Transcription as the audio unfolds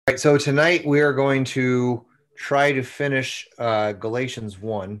right, so tonight we are going to try to finish Galatians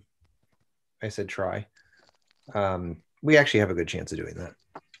 1. I said try. We actually have a good chance of doing that.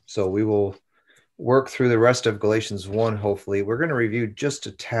 So we will work through the rest of Galatians 1, hopefully. We're going to review just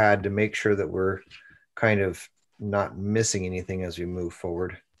a tad to make sure that we're kind of not missing anything as we move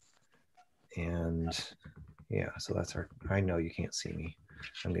forward. And yeah, so that's our, I know you can't see me.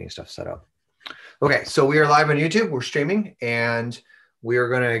 I'm getting stuff set up. Okay, so we are live on YouTube. We're streaming, and we are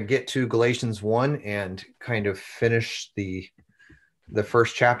going to get to Galatians 1 and kind of finish the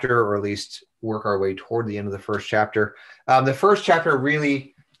first chapter, or at least work our way toward the end of the first chapter. The first chapter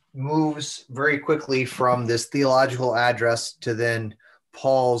really moves very quickly from this theological address to then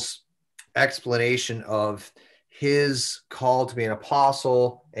Paul's explanation of his call to be an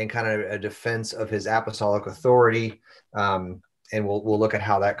apostle and kind of a defense of his apostolic authority. And we'll look at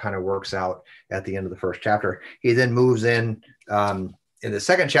how that kind of works out at the end of the first chapter. He then moves in the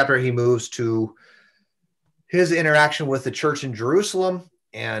second chapter, he moves to his interaction with the church in Jerusalem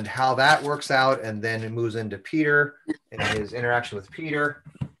and how that works out. And then it moves into Peter and his interaction with Peter,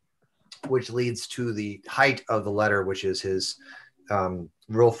 which leads to the height of the letter, which is his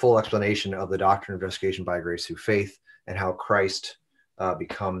real full explanation of the doctrine of justification by grace through faith and how Christ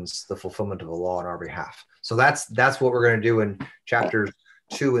becomes the fulfillment of the law on our behalf. So that's what we're going to do in chapters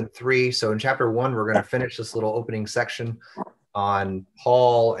 2 and 3. So in chapter 1, we're going to finish this little opening section on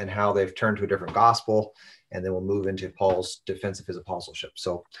Paul and how they've turned to a different gospel. And then we'll move into Paul's defense of his apostleship.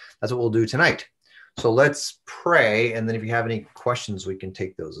 So that's what we'll do tonight. So let's pray. And then if you have any questions, we can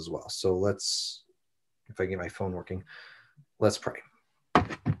take those as well. So let's, if I get my phone working, let's pray.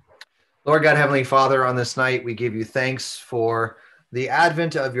 Lord God, Heavenly Father, on this night, we give you thanks for the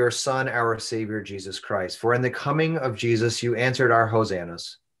advent of your Son, our Savior, Jesus Christ. For in the coming of Jesus, you answered our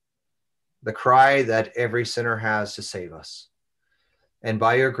hosannas, the cry that every sinner has to save us. And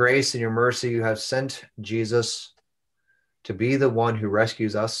by your grace and your mercy, you have sent Jesus to be the one who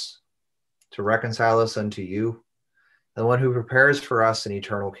rescues us, to reconcile us unto you, and the one who prepares for us an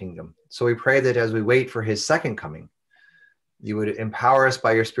eternal kingdom. So we pray that as we wait for his second coming, you would empower us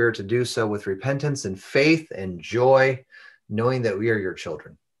by your Spirit to do so with repentance and faith and joy, knowing that we are your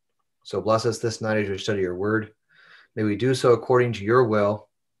children. So bless us this night as we study your word. May we do so according to your will,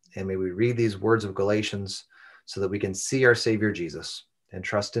 and may we read these words of Galatians so that we can see our Savior Jesus and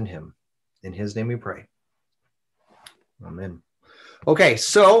trust in him. In his name we pray. Amen. Okay,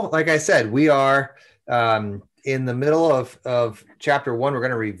 so like I said, we are in the middle of chapter 1. We're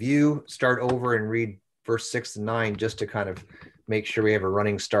going to review, start over, and read verse 6 to 9 just to kind of make sure we have a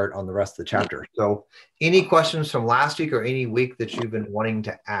running start on the rest of the chapter. So any questions from last week or any week that you've been wanting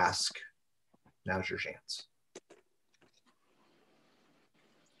to ask, now's your chance.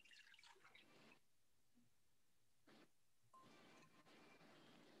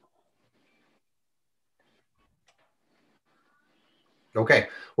 Okay,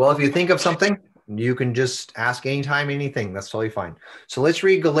 well, if you think of something, you can just ask anytime, anything. That's totally fine. So let's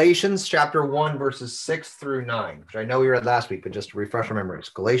read Galatians chapter 1, verses 6 through 9, which I know we read last week, but just to refresh our memories.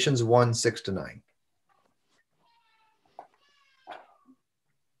 Galatians 1, 6 to 9.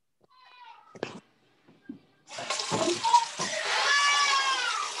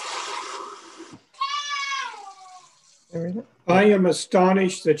 I am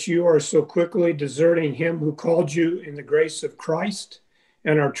astonished that you are so quickly deserting him who called you in the grace of Christ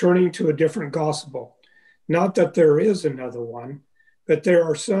and are turning to a different gospel. Not that there is another one, but there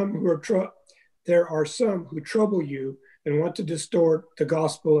are some who trouble you and want to distort the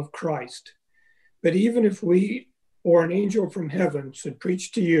gospel of Christ. But even if we or an angel from heaven should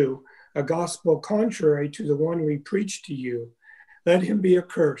preach to you a gospel contrary to the one we preach to you, let him be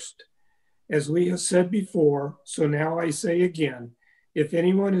accursed. As we have said before, so now I say again, if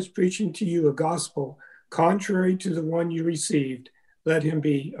anyone is preaching to you a gospel contrary to the one you received, let him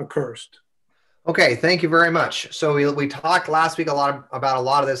be accursed. Okay, thank you very much. So we talked last week about a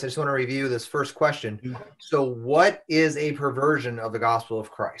lot of this. I just want to review this first question. So what is a perversion of the gospel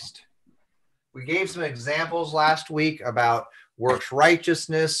of Christ? We gave some examples last week about works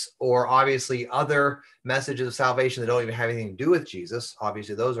righteousness, or obviously other messages of salvation that don't even have anything to do with Jesus.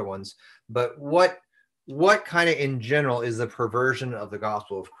 Obviously, those are ones. But what kind of in general is the perversion of the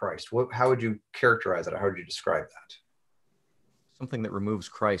gospel of Christ? How would you characterize it? How would you describe that? Something that removes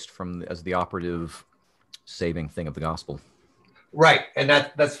Christ as the operative saving thing of the gospel. Right, and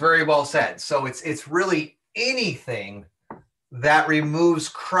that's very well said. So it's really anything that removes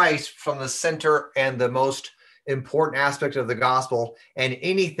Christ from the center and the most important aspect of the gospel, and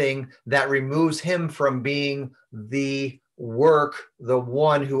anything that removes him from being the work, the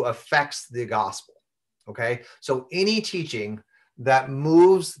one who affects the gospel. Okay, so any teaching that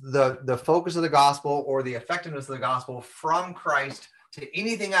moves the focus of the gospel or the effectiveness of the gospel from Christ to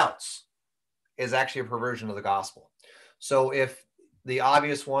anything else is actually a perversion of the gospel. So if the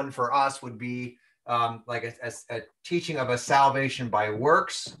obvious one for us would be like a teaching of a salvation by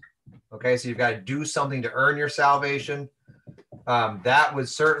works. Okay, so you've got to do something to earn your salvation. That would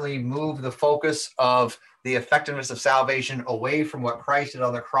certainly move the focus of the effectiveness of salvation away from what Christ did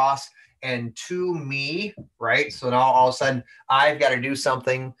on the cross and to me, right? So now all of a sudden I've got to do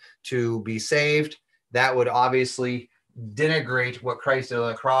something to be saved. That would obviously denigrate what Christ did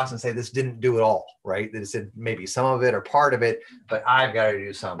on the cross and say this didn't do it all, right? That it said maybe some of it or part of it, but I've got to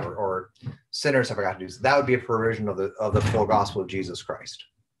do some, or sinners have got to do. That would be a perversion of the full gospel of Jesus Christ.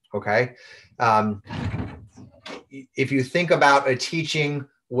 Okay. If you think about a teaching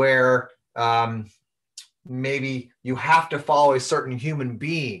where maybe you have to follow a certain human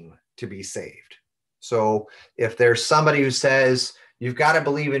being to be saved. So if there's somebody who says you've got to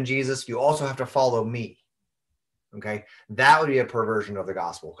believe in Jesus, you also have to follow me. Okay, that would be a perversion of the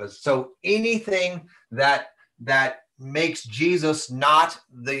gospel. Because so anything that makes Jesus not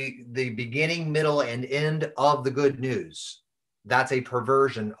the beginning, middle, and end of the good news, that's a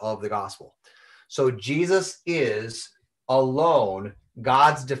perversion of the gospel. So Jesus is alone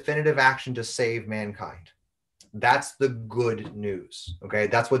God's definitive action to save mankind. That's the good news. Okay,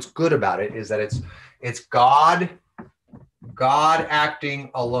 that's what's good about it, is that it's God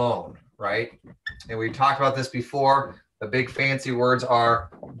acting alone, right? And we talked about this before. The big fancy words are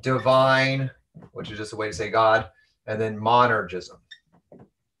divine, which is just a way to say God, and then monergism.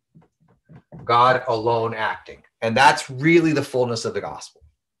 God alone acting. And that's really the fullness of the gospel.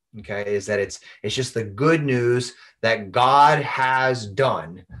 Okay, is that it's just the good news that God has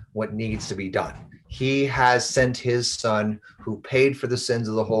done what needs to be done. He has sent his son who paid for the sins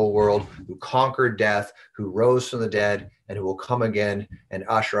of the whole world, who conquered death, who rose from the dead, and who will come again and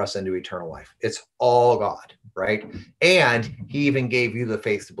usher us into eternal life. It's all God, right? And he even gave you the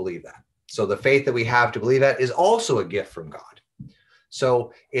faith to believe that. So the faith that we have to believe that is also a gift from God.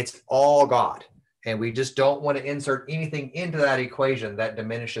 So it's all God. And we just don't want to insert anything into that equation that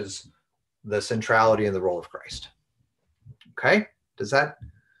diminishes the centrality and the role of Christ. Okay? Does that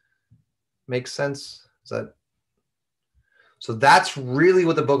make sense? So that's really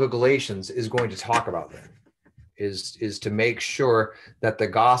what the book of Galatians is going to talk about then, is to make sure that the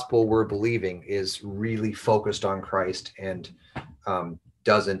gospel we're believing is really focused on Christ and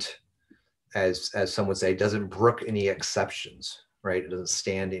doesn't, as some would say, doesn't brook any exceptions, right? It doesn't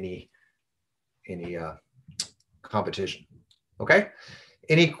stand any competition. Okay?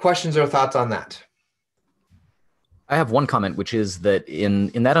 Any questions or thoughts on that? I have one comment, which is that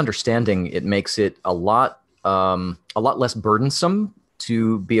in that understanding, it makes it a lot less burdensome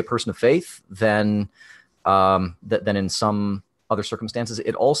to be a person of faith than in some other circumstances.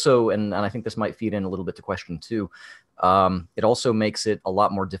 It also, and I think this might feed in a little bit to question 2, it also makes it a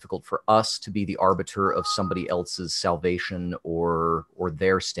lot more difficult for us to be the arbiter of somebody else's salvation or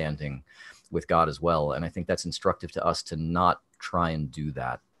their standing with God as well. And I think that's instructive to us to not try and do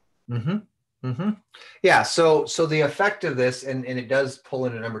that. Mm-hmm. Mm-hmm. Yeah. So the effect of this, and it does pull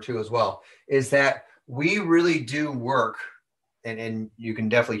into number 2 as well, is that we really do work, and you can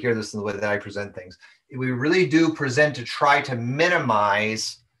definitely hear this in the way that I present things. We really do present to try to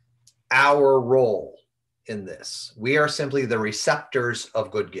minimize our role in this. We are simply the receptors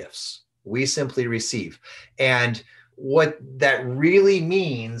of good gifts. We simply receive. And what that really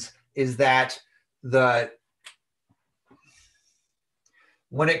means is that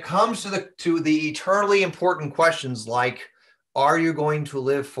when it comes to the eternally important questions like, are you going to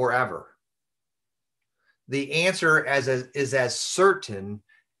live forever? The answer is as certain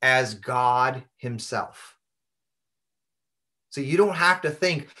as God himself. So you don't have to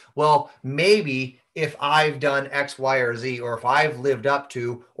think, well, maybe if I've done X, Y, or Z, or if I've lived up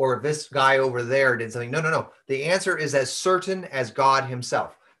to, or if this guy over there did something. No. The answer is as certain as God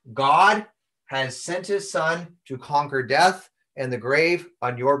himself. God has sent his son to conquer death and the grave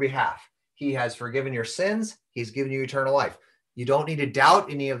on your behalf. He has forgiven your sins. He's given you eternal life. You don't need to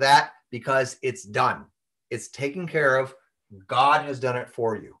doubt any of that because it's done. It's taken care of. God has done it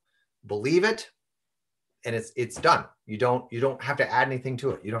for you. Believe it, and it's done. You don't have to add anything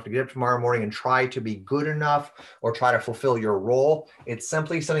to it. You don't have to get up tomorrow morning and try to be good enough or try to fulfill your role. It's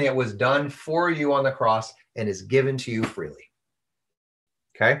simply something that was done for you on the cross and is given to you freely.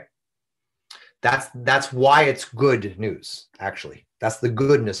 Okay? That's why it's good news, actually. That's the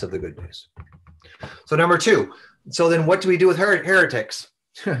goodness of the good news. So number 2. So then what do we do with heretics?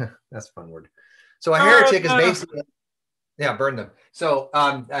 That's a fun word. So a heretic is basically, burn them. So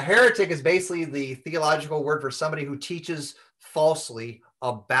a heretic is basically the theological word for somebody who teaches falsely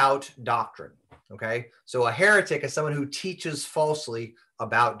about doctrine. Okay, so a heretic is someone who teaches falsely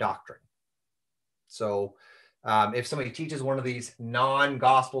about doctrine. So if somebody teaches one of these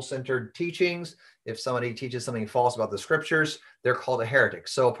non-gospel centered teachings, if somebody teaches something false about the scriptures, they're called a heretic.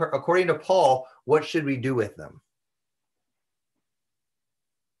 So according to Paul, what should we do with them?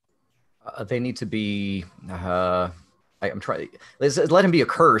 They need to be, I'm trying, let him be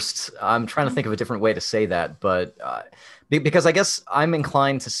accursed. I'm trying to think of a different way to say that, but because I guess I'm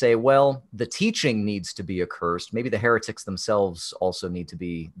inclined to say, well, the teaching needs to be accursed. Maybe the heretics themselves also need to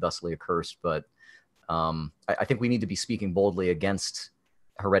be thusly accursed, but I think we need to be speaking boldly against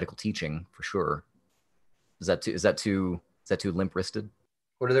heretical teaching for sure. Is that too limp-wristed?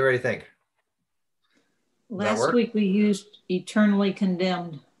 What do everybody think? Last week we used eternally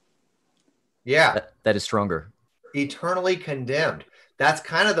condemned. Yeah. That is stronger. Eternally condemned. That's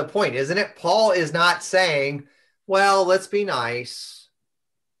kind of the point, isn't it? Paul is not saying, well, let's be nice.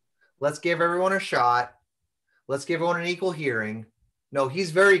 Let's give everyone a shot. Let's give everyone an equal hearing. No, he's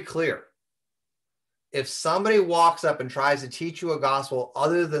very clear. If somebody walks up and tries to teach you a gospel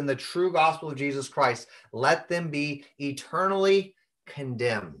other than the true gospel of Jesus Christ, let them be eternally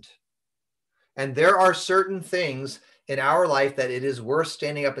condemned. And there are certain things in our life that it is worth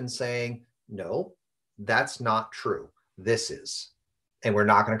standing up and saying, no, that's not true. This is. And we're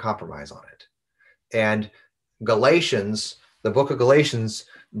not going to compromise on it. And Galatians, the book of Galatians,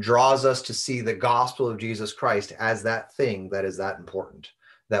 draws us to see the gospel of Jesus Christ as that thing that is that important,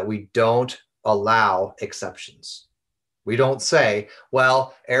 that we don't allow exceptions. We don't say,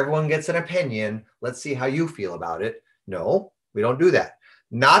 well, everyone gets an opinion. Let's see how you feel about it. No, we don't do that.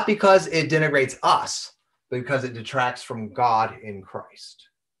 Not because it denigrates us, but because it detracts from God in Christ.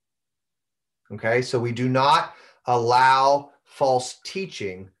 Okay, so we do not allow false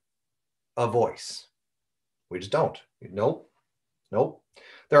teaching a voice. We just don't. Nope.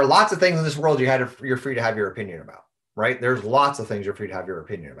 There are lots of things in this world you're free to have your opinion about, right? There's lots of things you're free to have your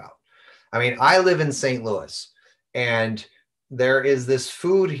opinion about. I mean, I live in St. Louis, and there is this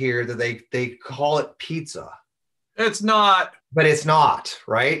food here that they call it pizza. It's not. But it's not,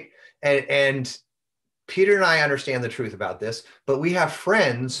 right? And Peter and I understand the truth about this, but we have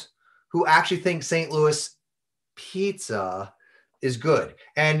friends who actually think St. Louis pizza is good.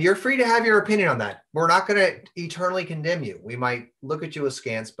 And you're free to have your opinion on that. We're not going to eternally condemn you. We might look at you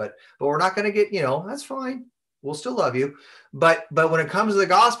askance, but we're not going to get, that's fine. We'll still love you. But when it comes to the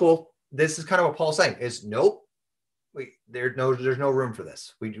gospel, this is kind of what Paul's saying is nope. There's no room for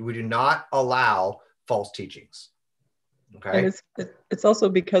this. We do not allow false teachings. Okay. And it's also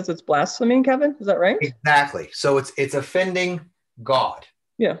because it's blasphemy, Kevin. Is that right? Exactly. So it's offending God.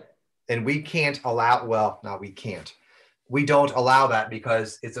 Yeah. And we can't allow, we don't allow that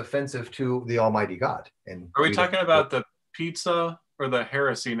because it's offensive to the Almighty God. And are we talking about the pizza or the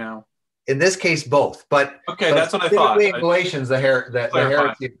heresy now? In this case, both. But okay, that's what I thought. In Galatians, the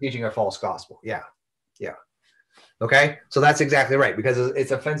heresy of teaching a false gospel. Yeah. Okay, so that's exactly right because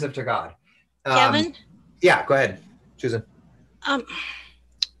it's offensive to God. Kevin? Yeah, go ahead, Susan.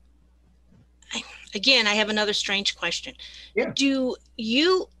 Again, I have another strange question. Yeah. Do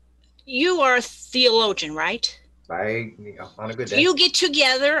you are a theologian, right? On a good day. Do you get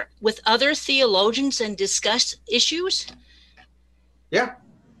together with other theologians and discuss issues? Yeah.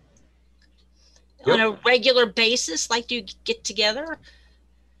 On a regular basis? Like, do you get together?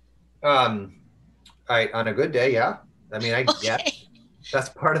 On a good day, yeah. I mean, Okay. Yeah. That's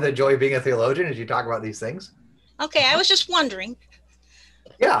part of the joy of being a theologian is you talk about these things. Okay, I was just wondering.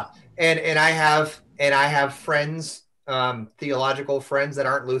 Yeah, and I have friends, theological friends that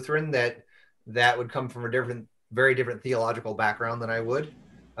aren't Lutheran that would come from a very different theological background than I would,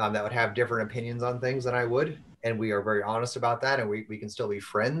 that would have different opinions on things than I would, and we are very honest about that, and we can still be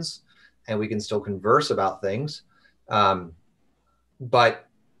friends, and we can still converse about things, but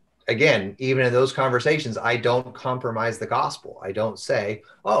again, even in those conversations, I don't compromise the gospel. I don't say,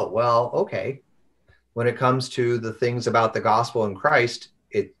 oh, well, okay. When it comes to the things about the gospel in Christ,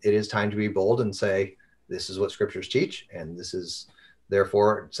 it is time to be bold and say, this is what scriptures teach, and this is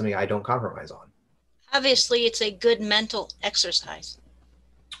therefore something I don't compromise on. Obviously, it's a good mental exercise.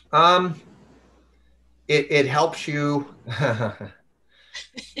 It helps you.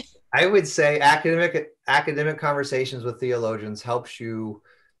 I would say academic conversations with theologians helps you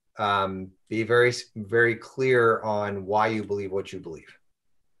be very, very clear on why you believe what you believe.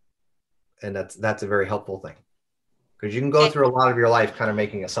 And that's a very helpful thing because you can go through a lot of your life kind of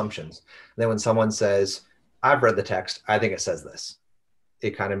making assumptions. And then when someone says, I've read the text, I think it says this,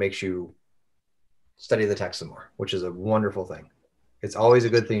 it kind of makes you study the text some more, which is a wonderful thing. It's always a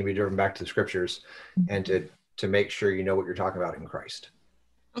good thing to be driven back to the scriptures and to to make sure you know what you're talking about in Christ.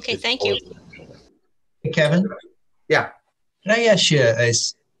 Okay, thank you. Hey, Kevin, Yeah. can I ask you,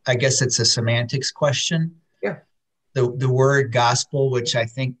 I guess it's a semantics question? Yeah. The word gospel, which I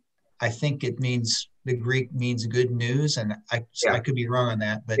think it means, the Greek means good news, and I could be wrong on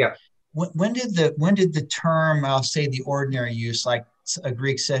that, but yeah. when did the term, I'll say the ordinary use, like a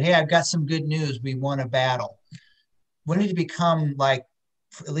Greek said, hey, I've got some good news, we won a battle. When did it become, like,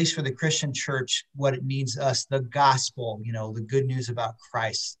 at least for the Christian church, what it means to us, the gospel, the good news about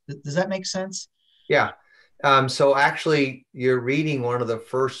Christ? Does that make sense? Yeah. So actually, you're reading one of the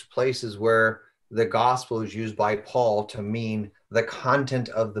first places where the gospel is used by Paul to mean the content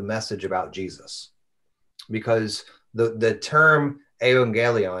of the message about Jesus. Because the term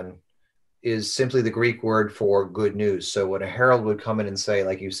evangelion is simply the Greek word for good news. So when a herald would come in and say,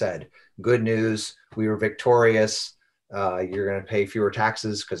 like you said, good news, we were victorious, you're going to pay fewer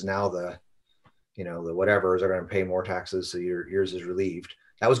taxes because now the whatevers are going to pay more taxes, so yours is relieved.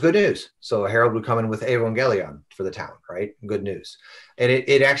 That was good news. So a herald would come in with evangelion for the town, right? Good news. And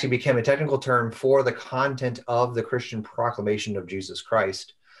it actually became a technical term for the content of the Christian proclamation of Jesus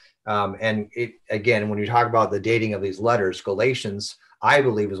Christ. And it, again, when you talk about the dating of these letters, Galatians, I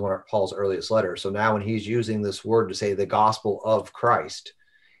believe, is one of Paul's earliest letters. So now when he's using this word to say the gospel of Christ,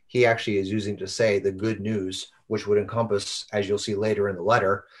 he actually is using to say the good news, which would encompass, as you'll see later in the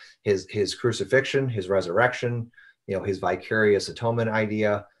letter, his crucifixion, his resurrection, his vicarious atonement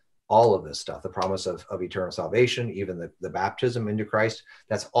idea, all of this stuff, the promise of eternal salvation, even the baptism into Christ,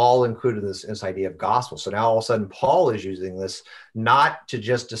 that's all included in this idea of gospel. So now all of a sudden, Paul is using this not to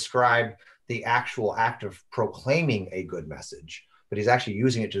just describe the actual act of proclaiming a good message, but he's actually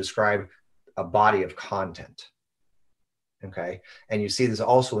using it to describe a body of content. Okay. And you see this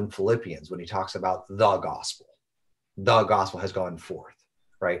also in Philippians when he talks about the gospel. The gospel has gone forth,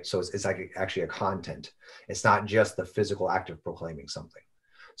 right? So it's like actually a content. It's not just the physical act of proclaiming something.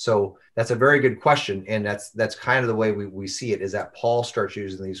 So that's a very good question. And that's kind of the way we see it, is that Paul starts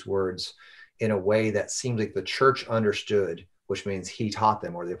using these words in a way that seems like the church understood, which means he taught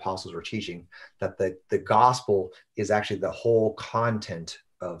them, or the apostles were teaching, that the gospel is actually the whole content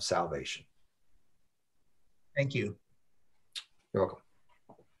of salvation. Thank you. You're welcome.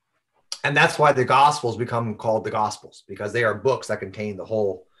 And that's why the Gospels become called the Gospels, because they are books that contain the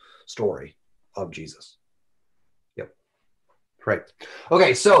whole story of Jesus. Yep. Right.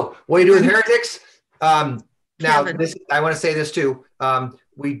 Okay, so what do you do with heretics? Now, I want to say this too.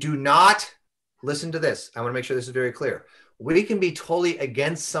 We do not, listen to this. I want to make sure this is very clear. We can be totally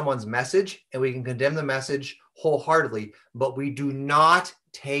against someone's message and we can condemn the message wholeheartedly, but we do not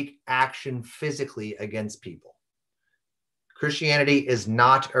take action physically against people. Christianity is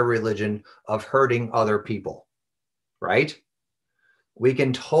not a religion of hurting other people, right? We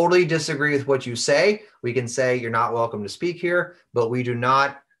can totally disagree with what you say. We can say you're not welcome to speak here, but we do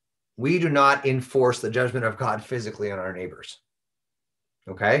not enforce the judgment of God physically on our neighbors.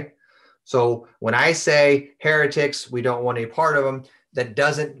 Okay? So when I say heretics, we don't want any part of them, that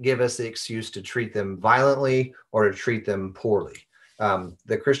doesn't give us the excuse to treat them violently or to treat them poorly.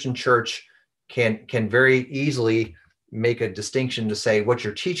 The Christian church can very easily make a distinction to say what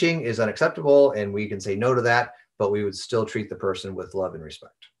you're teaching is unacceptable, and we can say no to that, but we would still treat the person with love and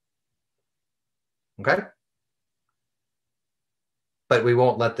respect. Okay? But we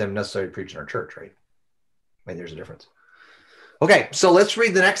won't let them necessarily preach in our church, right? I mean, there's a difference. Okay, so let's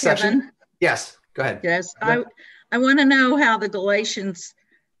read the next section. Yes, go ahead. Yes, I want to know how the Galatians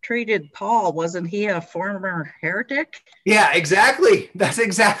treated Paul. Wasn't he a former heretic? Yeah, exactly. That's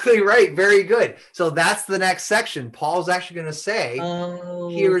exactly right. Very good. So that's the next section. Paul's actually going to say,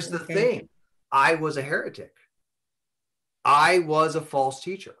 here's the thing. I was a heretic. I was a false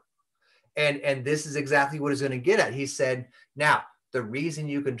teacher. And this is exactly what he's going to get at. He said, now, the reason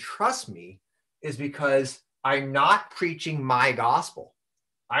you can trust me is because I'm not preaching my gospel.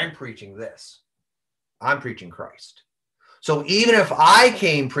 I'm preaching this. I'm preaching Christ. So even if I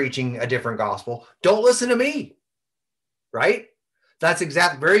came preaching a different gospel, don't listen to me, right? That's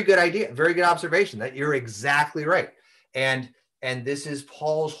very good idea, very good observation. That you're exactly right. And this is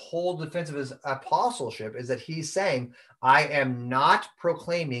Paul's whole defense of his apostleship, is that he's saying, I am not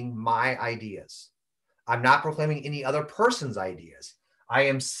proclaiming my ideas. I'm not proclaiming any other person's ideas. I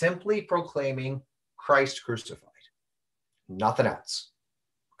am simply proclaiming Christ crucified, nothing else.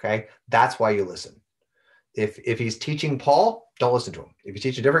 Okay, that's why you listen. If he's teaching Paul, don't listen to him. If you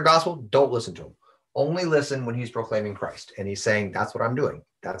teach a different gospel, don't listen to him. Only listen when he's proclaiming Christ. And he's saying, that's what I'm doing.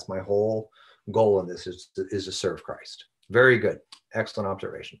 That's my whole goal in this, is to serve Christ. Very good. Excellent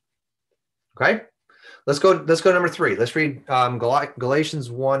observation. Okay, let's go number 3. Let's read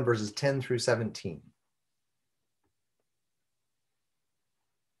Galatians 1, verses 10 through 17.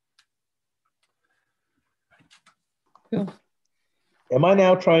 Am I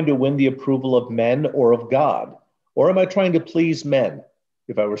now trying to win the approval of men or of God? Or am I trying to please men?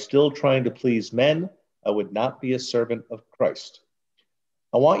 If I were still trying to please men, I would not be a servant of Christ.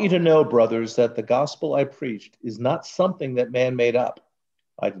 I want you to know, brothers, that the gospel I preached is not something that man made up.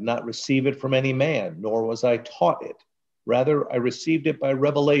 I did not receive it from any man, nor was I taught it. Rather, I received it by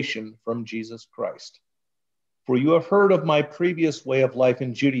revelation from Jesus Christ. For you have heard of my previous way of life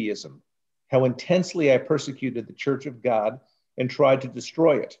in Judaism, how intensely I persecuted the church of God and tried to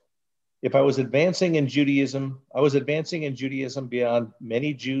destroy it. If I was advancing in Judaism, I was advancing in Judaism beyond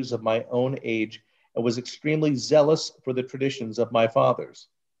many Jews of my own age and was extremely zealous for the traditions of my fathers.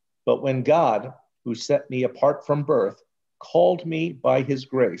 But when God, who set me apart from birth, called me by his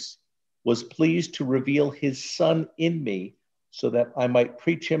grace, was pleased to reveal his Son in me so that I might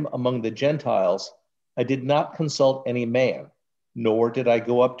preach him among the Gentiles, I did not consult any man, nor did I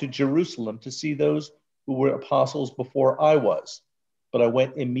go up to Jerusalem to see those who were apostles before I was, but I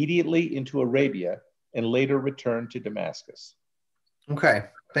went immediately into Arabia and later returned to Damascus. Okay,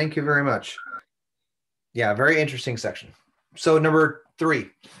 thank you very much. Yeah, very interesting section. So number 3,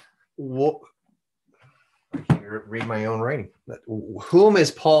 I can't read my own writing. Whom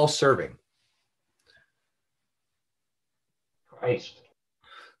is Paul serving?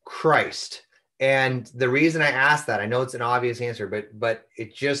 Christ. And the reason I asked that, I know it's an obvious answer, but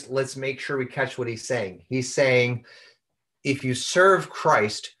it just, let's make sure we catch what he's saying. He's saying, if you serve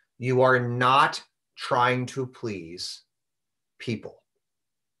Christ, you are not trying to please people.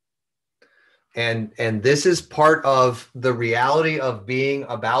 And this is part of the reality of being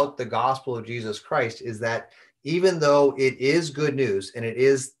about the gospel of Jesus Christ, is that even though it is good news and it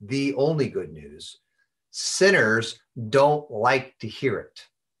is the only good news, sinners don't like to hear it.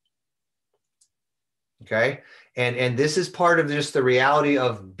 Okay. And this is part of just the reality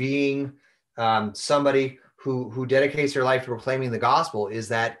of being somebody who dedicates their life to proclaiming the gospel, is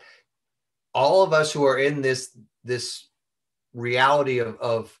that all of us who are in this reality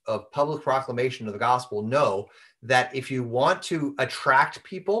of public proclamation of the gospel know that if you want to attract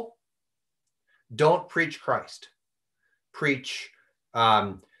people, don't preach Christ. Preach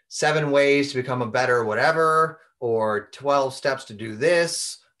 7 ways to become a better whatever, or 12 steps to do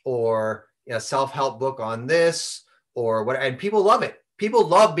this, or a self-help book on this, or what. And people love it. People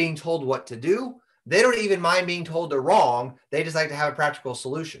love being told what to do. They don't even mind being told they're wrong. They just like to have a practical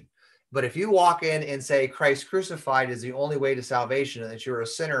solution. But if you walk in and say Christ crucified is the only way to salvation, and that you're a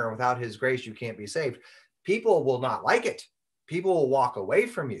sinner and without his grace you can't be saved, people will not like it. People will walk away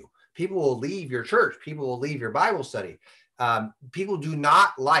from you. People will leave your church. People will leave your Bible study. People do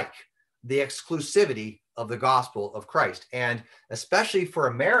not like the exclusivity of the gospel of Christ. And especially for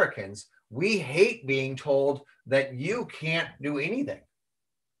Americans, we hate being told that you can't do anything.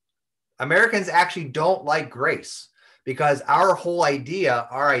 Americans actually don't like grace, because our whole idea,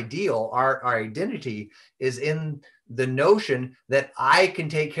 our ideal, our identity is in the notion that I can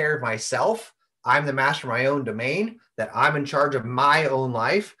take care of myself. I'm the master of my own domain, that I'm in charge of my own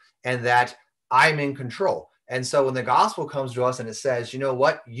life, and that I'm in control. And so when the gospel comes to us and it says, you know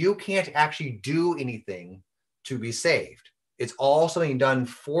what, you can't actually do anything to be saved. It's all something done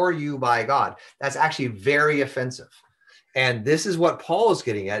for you by God. That's actually very offensive. And this is what Paul is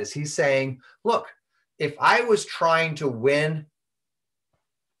getting at, is he's saying, look, if I was trying to win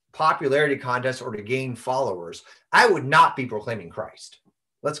popularity contests or to gain followers, I would not be proclaiming Christ.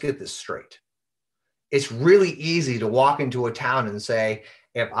 Let's get this straight. It's really easy to walk into a town and say,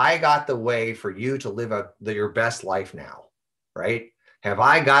 if I got the way for you to live your best life now, right? Have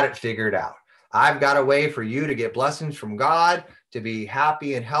I got it figured out? I've got a way for you to get blessings from God, to be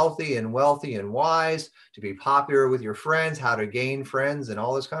happy and healthy and wealthy and wise, to be popular with your friends, how to gain friends and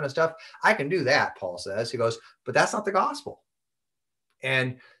all this kind of stuff. I can do that, Paul says. He goes, but that's not the gospel.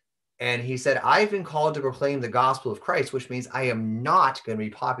 And he said, I've been called to proclaim the gospel of Christ, which means I am not going to be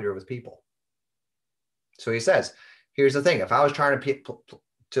popular with people. So he says, here's the thing. If I was trying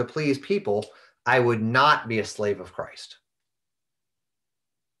to please people, I would not be a slave of Christ.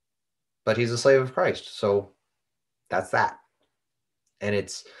 But he's a slave of Christ. So that's that. And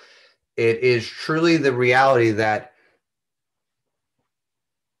it is truly the reality that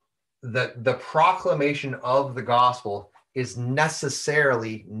the proclamation of the gospel is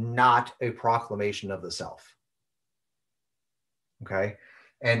necessarily not a proclamation of the self. Okay.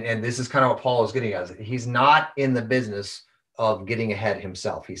 And this is kind of what Paul is getting at. He's not in the business of getting ahead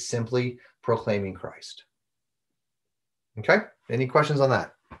himself. He's simply proclaiming Christ. Okay. Any questions on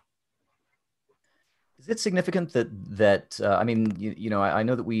that? Is it significant that I mean, I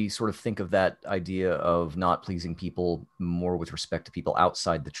know that we sort of think of that idea of not pleasing people more with respect to people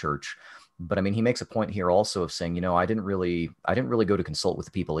outside the church, But I mean, he makes a point here also of saying, I didn't really go to consult with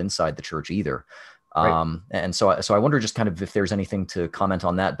the people inside the church either. Right. And so I wonder just kind of if there's anything to comment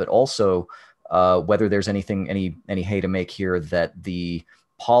on that, but also whether there's any hay to make here that the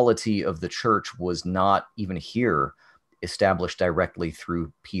polity of the church was not even here established directly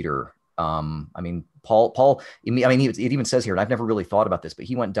through Peter. I mean, Paul, it even says here, and I've never really thought about this, but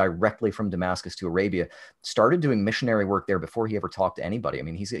he went directly from Damascus to Arabia, started doing missionary work there before he ever talked to anybody. I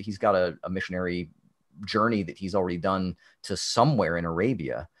mean, he's got a missionary journey that he's already done to somewhere in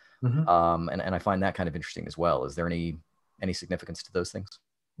Arabia. Mm-hmm. And I find that kind of interesting as well. Is there any significance to those things?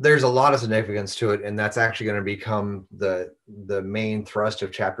 There's a lot of significance to it, and that's actually going to become the main thrust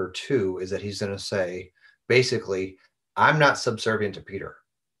of chapter 2, is that he's going to say, basically, I'm not subservient to Peter.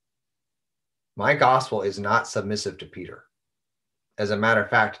 My gospel is not submissive to Peter. As a matter of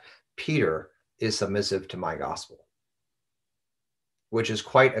fact, Peter is submissive to my gospel, which is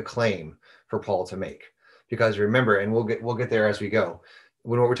quite a claim for Paul to make. Because remember, and we'll get there as we go,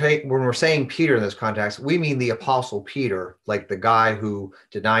 when we're saying Peter in this context, we mean the apostle Peter, like the guy who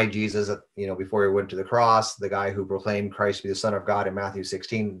denied Jesus, before he went to the cross, the guy who proclaimed Christ to be the Son of God in Matthew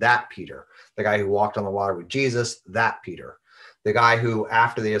 16, that Peter, the guy who walked on the water with Jesus, that Peter, the guy who,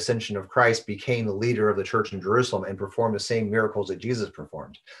 after the ascension of Christ, became the leader of the church in Jerusalem and performed the same miracles that Jesus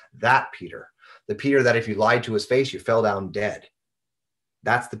performed, that Peter, the Peter that if you lied to his face, you fell down dead.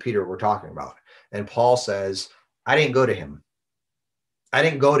 That's the Peter we're talking about. And Paul says, I didn't go to him. I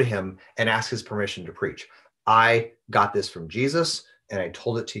didn't go to him and ask his permission to preach. I got this from Jesus and I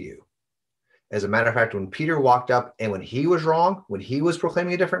told it to you. As a matter of fact, when Peter walked up and when he was wrong, when he was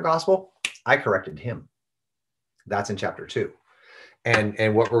proclaiming a different gospel, I corrected him. That's in chapter 2.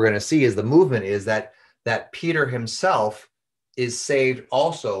 And what we're going to see is the movement is that Peter himself is saved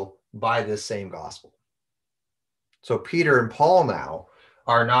also by this same gospel. So Peter and Paul now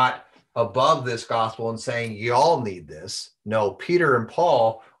are not above this gospel and saying, y'all need this. No, Peter and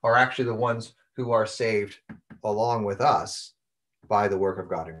Paul are actually the ones who are saved along with us by the work of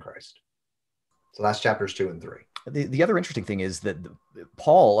God in Christ. So that's chapters 2 and 3. The other interesting thing is that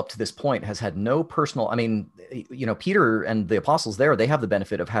Paul, up to this point, has had no personal, Peter and the apostles there, they have the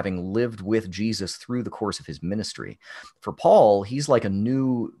benefit of having lived with Jesus through the course of his ministry. For Paul, he's like a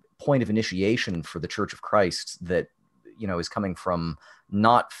new point of initiation for the Church of Christ that, is coming from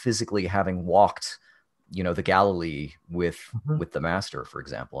not physically having walked, the Galilee with the Master, for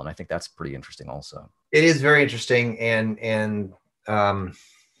example. And I think that's pretty interesting also. It is very interesting. And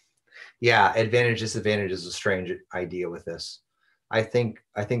advantage, disadvantage is a strange idea with this. I think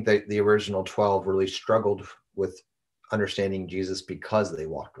that the original 12 really struggled with understanding Jesus because they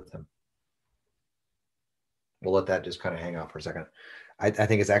walked with him. We'll let that just kind of hang out for a second. I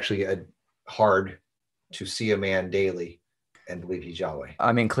think it's actually hard to see a man daily and believe he's Yahweh.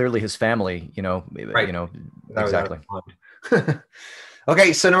 I mean, clearly his family, right. Exactly.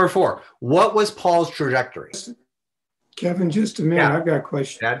 Okay, so number 4, what was Paul's trajectory? Kevin, just a minute. Yeah. I've got a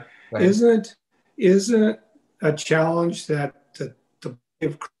question. Dad, isn't a challenge that the body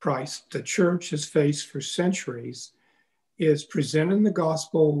of Christ, the church, has faced for centuries, is presenting the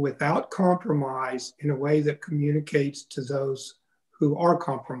gospel without compromise in a way that communicates to those who are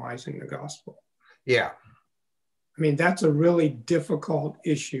compromising the gospel? Yeah. I mean, that's a really difficult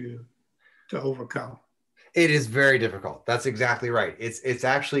issue to overcome. It is very difficult. That's exactly right. It's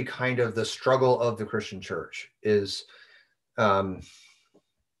actually kind of the struggle of the Christian church is, so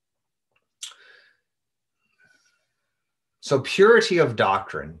purity of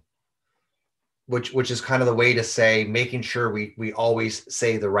doctrine, which is kind of the way to say making sure we always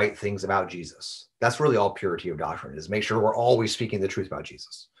say the right things about Jesus. That's really all purity of doctrine is, make sure we're always speaking the truth about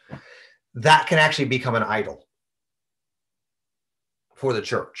Jesus. That can actually become an idol for the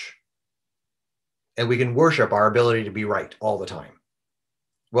church. And we can worship our ability to be right all the time.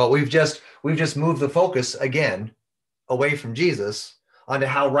 Well, we've just moved the focus again away from Jesus onto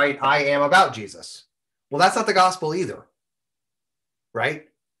how right I am about Jesus. Well, that's not the gospel either, right?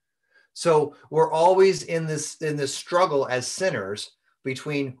 So we're always in this struggle as sinners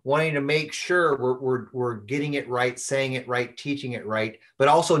between wanting to make sure we're getting it right, saying it right, teaching it right, but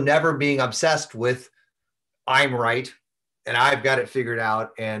also never being obsessed with I'm right and I've got it figured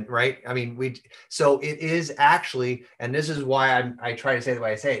out. And right, I mean, so it is actually, and this is why I try to say the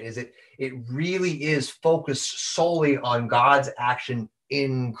way I say it, is it really is focused solely on God's action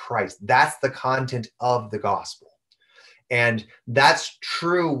in Christ. That's the content of the gospel. And that's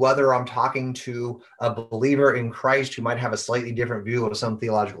true whether I'm talking to a believer in Christ who might have a slightly different view of some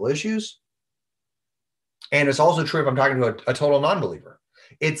theological issues. And it's also true if I'm talking to a total non-believer.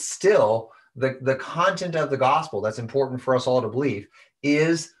 It's still the content of the gospel that's important for us all to believe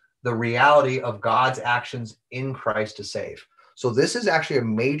is the reality of God's actions in Christ to save. So this is actually a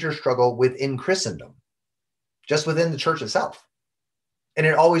major struggle within Christendom, just within the church itself. And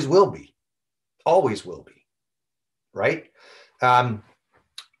it always will be, right?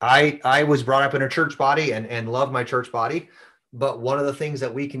 I was brought up in a church body and love my church body. But one of the things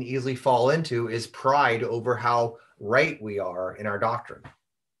that we can easily fall into is pride over how right we are in our doctrine.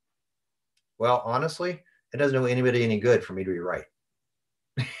 Well, honestly, it doesn't do anybody any good for me to be right.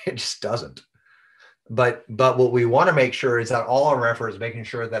 It just doesn't. But what we want to make sure is that all our effort is making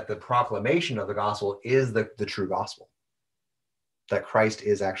sure that the proclamation of the gospel is the true gospel, that Christ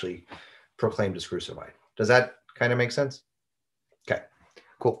is actually proclaimed as crucified. Does that kind of make sense? Okay,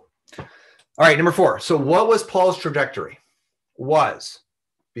 cool. All right, number 4. So what was Paul's trajectory? Was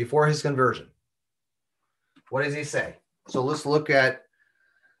before his conversion. What does he say? So let's look at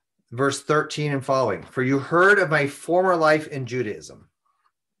verse 13 and following. For you heard of my former life in Judaism.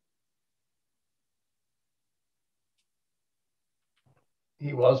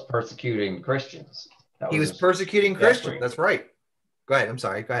 He was persecuting Christians. He was persecuting Christians. That's right. Go ahead. I'm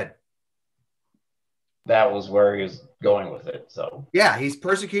sorry. Go ahead. That was where he was going with it. So yeah, he's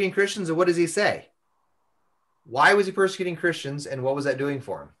persecuting Christians. And what does he say? Why was he persecuting Christians, and what was that doing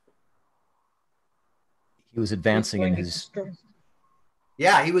for him? He was advancing in his...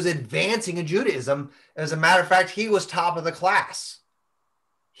 Yeah, he was advancing in Judaism. As a matter of fact, he was top of the class.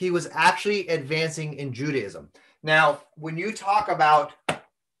 He was actually advancing in Judaism. Now, when you talk about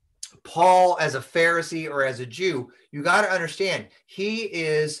Paul as a Pharisee or as a Jew, you got to understand,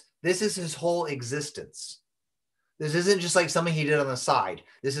 this is his whole existence. This isn't just like something he did on the side.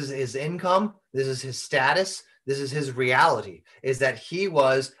 This is his income. This is his status. This is his reality, is that he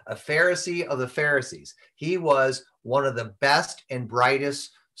was a Pharisee of the Pharisees. He was one of the best and brightest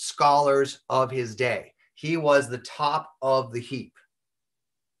scholars of his day. He was the top of the heap.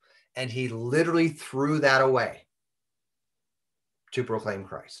 And he literally threw that away to proclaim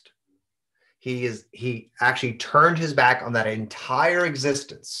Christ. He actually turned his back on that entire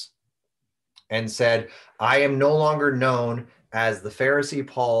existence and said, I am no longer known as the Pharisee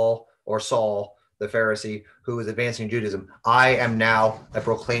Paul or Saul, the Pharisee who is advancing Judaism. I am now a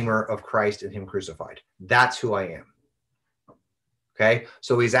proclaimer of Christ and him crucified. That's who I am. Okay.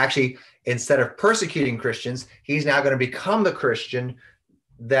 So he's actually, instead of persecuting Christians, he's now going to become the Christian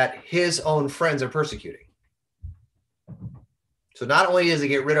that his own friends are persecuting. So not only does he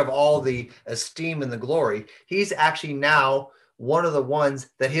get rid of all the esteem and the glory, he's actually now one of the ones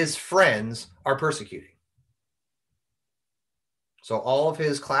that his friends are persecuting. So all of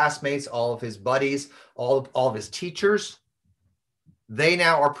his classmates, all of his buddies, all of his teachers, they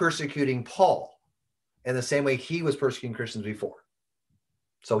now are persecuting Paul in the same way he was persecuting Christians before.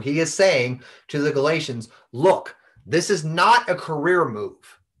 So he is saying to the Galatians, look, this is not a career move.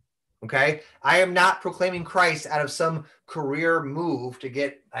 Okay. I am not proclaiming Christ out of some career move to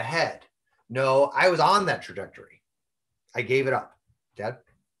get ahead. No, I was on that trajectory. I gave it up. Dad?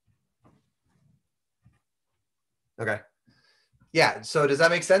 Okay. Yeah. So does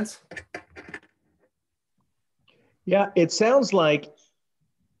that make sense? Yeah. It sounds like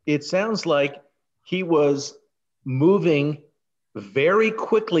he was moving very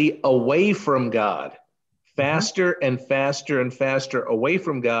quickly away from God, faster and faster and faster away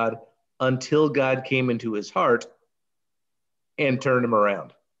from God, until God came into his heart and turned him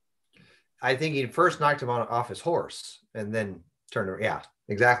around. I think he first knocked him off his horse and then turned around. Yeah,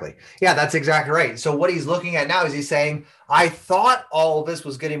 exactly. Yeah, that's exactly right. So what he's looking at now is he's saying, I thought all of this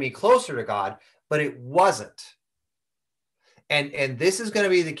was getting me closer to God, but it wasn't. And this is going to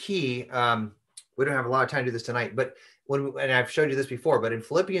be the key. We don't have a lot of time to do this tonight, but and I've showed you this before, but in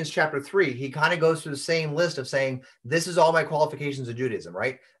Philippians chapter 3, he kind of goes through the same list of saying, this is all my qualifications of Judaism,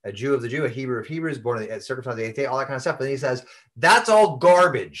 right? A Jew of the Jew, a Hebrew of Hebrews, born of the circumcised the eighth day, all that kind of stuff. But then he says, that's all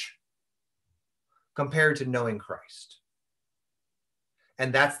garbage compared to knowing Christ.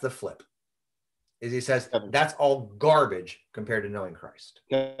 And that's the flip. Is he says, that's all garbage compared to knowing Christ.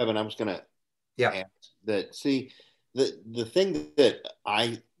 Kevin, I was going to add that, see, the thing that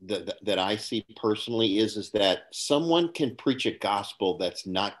I see personally is that someone can preach a gospel that's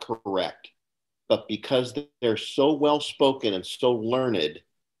not correct, but because they're so well spoken and so learned,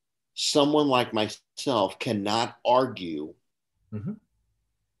 someone like myself cannot argue,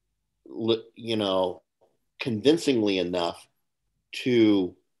 convincingly enough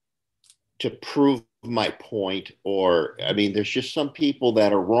to prove my point. Or, I mean, there's just some people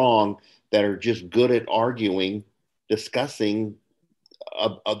that are wrong that are just good at arguing, discussing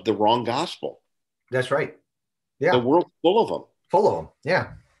of the wrong gospel. That's right. Yeah. The world's full of them. Full of them.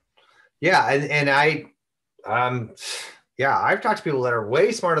 Yeah. Yeah. And Yeah, I've talked to people that are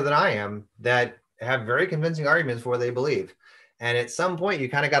way smarter than I am that have very convincing arguments for what they believe. And at some point, you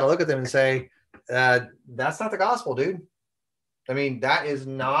kind of got to look at them and say, that's not the gospel, dude. I mean, that is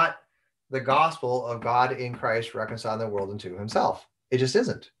not the gospel of God in Christ reconciling the world unto himself. It just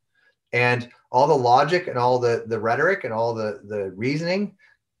isn't. And all the logic and all the rhetoric and all the reasoning,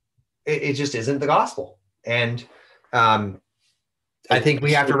 it just isn't the gospel. And I think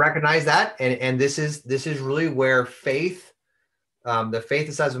we have to recognize that. And this is really where faith, the faith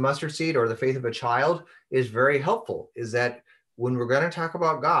the size of a mustard seed or the faith of a child is very helpful, is that when we're going to talk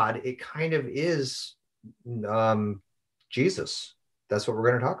about God, it kind of is Jesus. That's what we're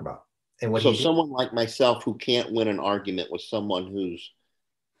going to talk about. And what so someone like myself who can't win an argument with someone who's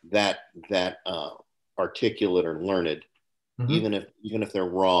that articulate or learned, even if they're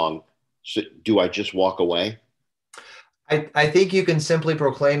wrong, so do I just walk away? I think you can simply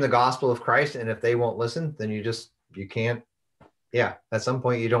proclaim the gospel of Christ, and if they won't listen, then you can't. Yeah, at some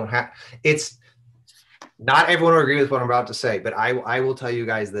point you don't have. It's not everyone will agree with what I'm about to say, but I will tell you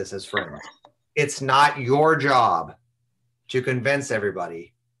guys this as friends. It's not your job to convince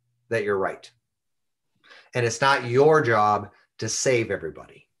everybody that you're right. And it's not your job to save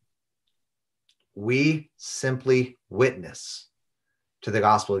everybody. We simply witness to the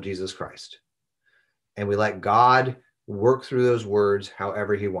gospel of Jesus Christ. And we let God work through those words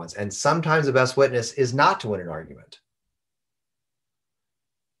however he wants. And sometimes the best witness is not to win an argument.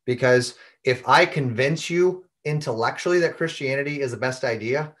 Because if I convince you intellectually that Christianity is the best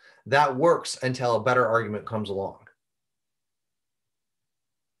idea, that works until a better argument comes along.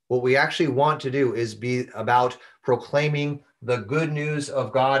 What we actually want to do is be about proclaiming the good news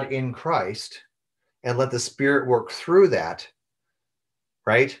of God in Christ and let the Spirit work through that,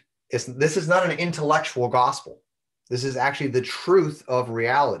 right? This is not an intellectual gospel. This is actually the truth of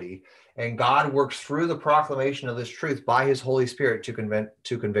reality. And God works through the proclamation of this truth by his Holy Spirit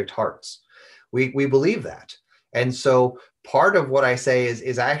to convict hearts. We believe that. And so part of what I say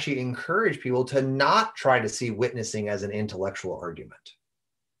is I actually encourage people to not try to see witnessing as an intellectual argument,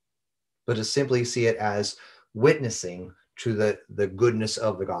 but to simply see it as witnessing to the goodness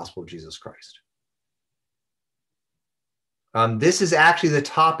of the gospel of Jesus Christ. This is actually the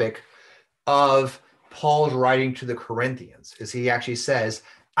topic of Paul's writing to the Corinthians, as he actually says,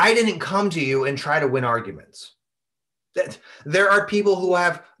 I didn't come to you and try to win arguments. There are people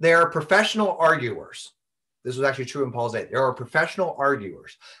they are professional arguers. This was actually true in Paul's day. There are professional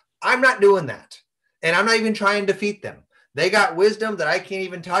arguers. I'm not doing that. And I'm not even trying to defeat them. They got wisdom that I can't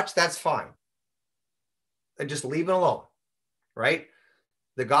even touch. That's fine. And just leave it alone, right?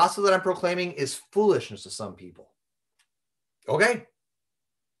 The gospel that I'm proclaiming is foolishness to some people. Okay.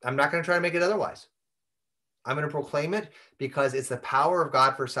 I'm not going to try to make it otherwise. I'm going to proclaim it because it's the power of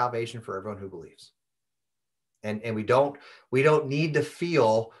God for salvation for everyone who believes. And we don't need to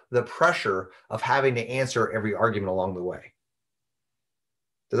feel the pressure of having to answer every argument along the way.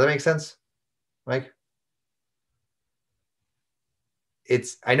 Does that make sense, Mike?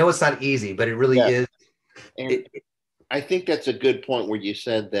 I know it's not easy, but it really is. And I think that's a good point where you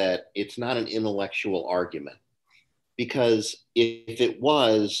said that it's not an intellectual argument, because if it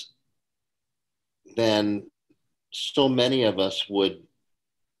was, then so many of us would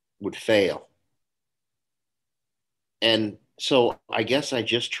fail. And so I guess I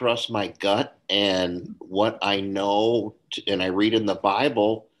just trust my gut and what I know, and I read in the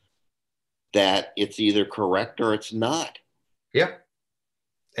Bible that it's either correct or it's not. Yep.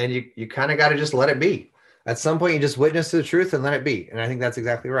 And you kind of got to just let it be. At some point, you just witness to the truth and let it be. And I think that's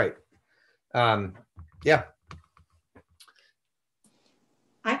exactly right. Yeah.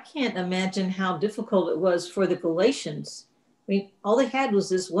 I can't imagine how difficult it was for the Galatians. I mean, all they had was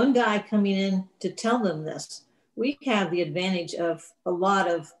this one guy coming in to tell them this. We have the advantage of a lot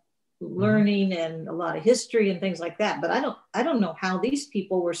of learning and a lot of history and things like that. But I don't know how these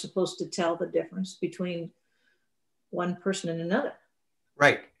people were supposed to tell the difference between one person and another.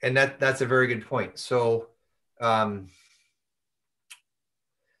 Right. And that's a very good point. So I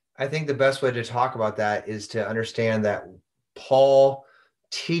think the best way to talk about that is to understand that Paul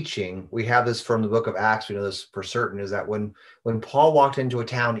teaching, we have this from the book of Acts, we know this for certain, is that when Paul walked into a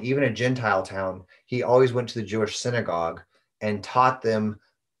town, even a Gentile town, he always went to the Jewish synagogue and taught them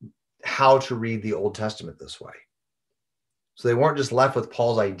how to read the Old Testament this way. So they weren't just left with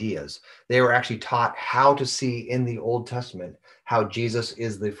Paul's ideas. They were actually taught how to see in the Old Testament how Jesus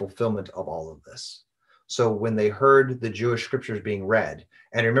is the fulfillment of all of this. So when they heard the Jewish scriptures being read,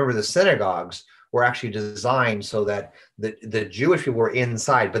 and remember the synagogues were actually designed so that the Jewish people were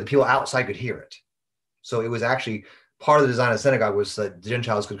inside, but the people outside could hear it. So it was actually part of the design of the synagogue was that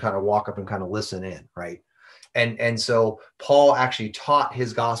Gentiles could kind of walk up and kind of listen in, right? And so Paul actually taught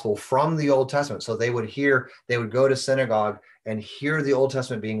his gospel from the Old Testament. So they would go to synagogue and hear the Old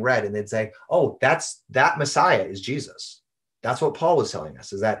Testament being read, and they'd say, oh, that Messiah is Jesus. That's what Paul was telling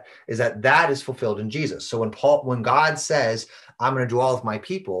us, is that is fulfilled in Jesus. So when God says, I'm going to dwell with my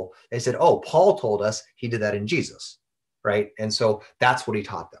people, they said, oh, Paul told us he did that in Jesus, right? And so that's what he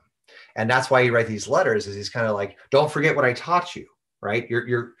taught them. And that's why he writes these letters, is he's kind of like, don't forget what I taught you, right?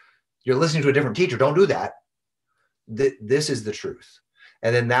 You're listening to a different teacher. Don't do that. This is the truth.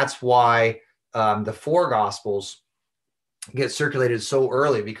 And then that's why the four gospels get circulated so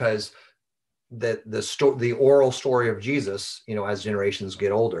early, because the oral story of Jesus, as generations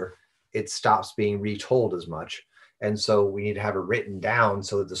get older, it stops being retold as much. And so we need to have it written down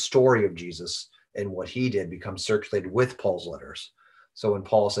so that the story of Jesus and what he did becomes circulated with Paul's letters. So when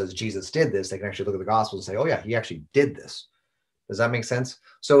Paul says Jesus did this, they can actually look at the Gospels and say, oh yeah, he actually did this. Does that make sense?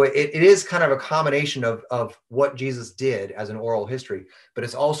 So it is kind of a combination of what Jesus did as an oral history, but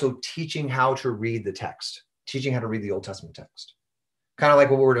it's also teaching how to read the text, teaching how to read the Old Testament text. Kind of like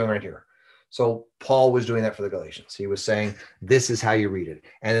what we're doing right here. So Paul was doing that for the Galatians. He was saying, this is how you read it.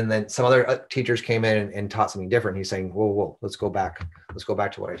 And then some other teachers came in and taught something different. He's saying, whoa, let's go back. Let's go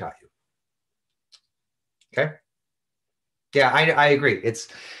back to what I taught you. Okay. Yeah, I agree. It's,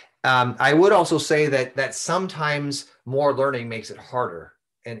 I would also say that sometimes more learning makes it harder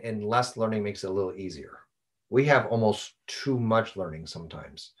and less learning makes it a little easier. We have almost too much learning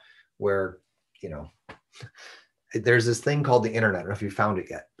sometimes where, there's this thing called the internet. I don't know if you found it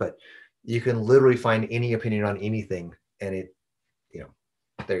yet, but you can literally find any opinion on anything. And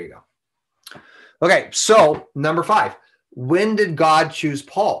there you go. Okay. So number 5, when did God choose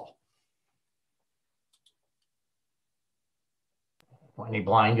Paul? When he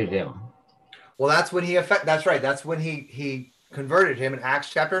blinded him. Well, that's when that's right. That's when he converted him in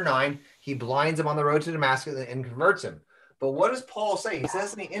Acts chapter 9. He blinds him on the road to Damascus and converts him. But what does Paul say? He says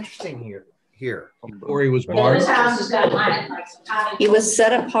something interesting here. Before he was born. He was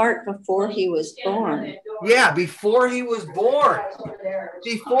set apart before he was born. Yeah, before he was born.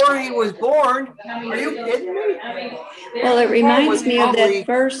 Before he was born. Are you kidding me? Well, it reminds me of that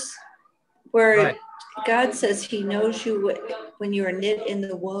verse where right. God says he knows you when you are knit in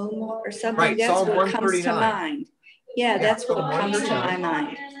the womb or something. Right. That's Psalm what comes to mind. Yeah, that's what comes to my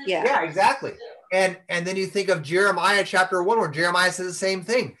mind. Yeah, exactly. And then you think of Jeremiah chapter 1, where Jeremiah says the same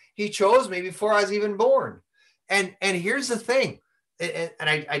thing. He chose me before I was even born. And here's the thing. And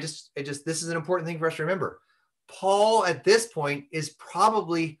I just this is an important thing for us to remember. Paul at this point is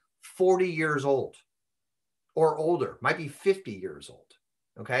probably 40 years old or older, might be 50 years old.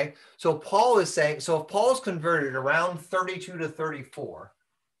 Okay. So Paul is saying, so if Paul's converted around 32 to 34,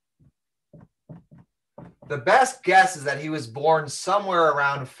 the best guess is that he was born somewhere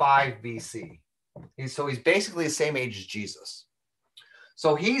around 5 BC. So he's basically the same age as Jesus.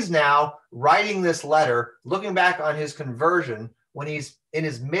 So he's now writing this letter, looking back on his conversion when he's in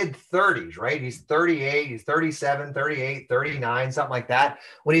his mid 30s, right? He's 38, he's 37, 38, 39, something like that,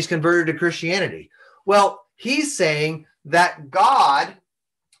 when he's converted to Christianity. Well, he's saying that God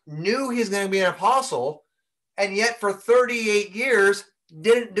knew he's going to be an apostle, and yet for 38 years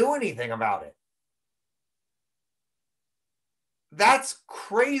didn't do anything about it. That's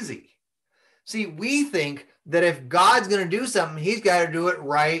crazy. See, we think that if God's going to do something, he's got to do it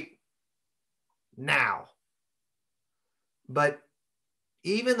right now. But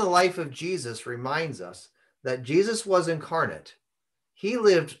even the life of Jesus reminds us that Jesus was incarnate. He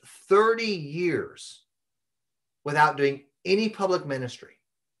lived 30 years without doing any public ministry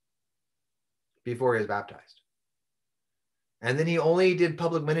before he was baptized. And then he only did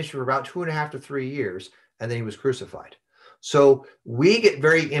public ministry for about 2.5 to 3 years, and then he was crucified. So we get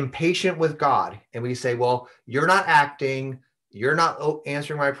very impatient with God and we say, well, you're not acting, you're not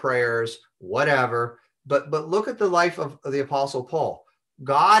answering my prayers, whatever. But look at the life of the Apostle Paul.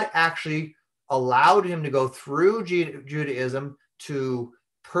 God actually allowed him to go through Judaism to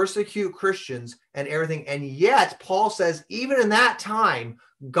persecute Christians and everything. And yet Paul says, even in that time,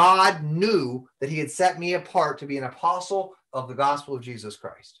 God knew that he had set me apart to be an apostle of the gospel of Jesus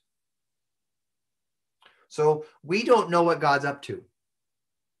Christ. So we don't know what God's up to.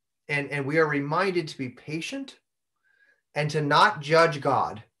 And we are reminded to be patient and to not judge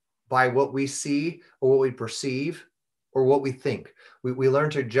God by what we see or what we perceive or what we think. We learn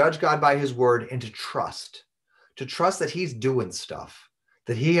to judge God by his word and to trust that he's doing stuff,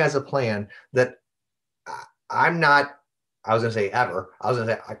 that he has a plan that I'm not, I was going to say ever, I was going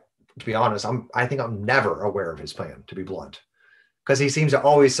to say, to be honest, I think I'm never aware of his plan, to be blunt. Because he seems to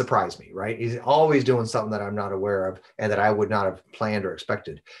always surprise me, right? He's always doing something that I'm not aware of and that I would not have planned or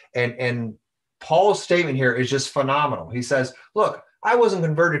expected. And Paul's statement here is just phenomenal. He says, look, I wasn't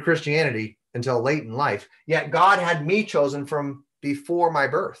converted to Christianity until late in life, yet God had me chosen from before my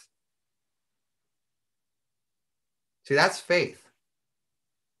birth. See, that's faith.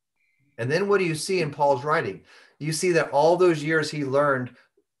 And then what do you see in Paul's writing? You see that all those years he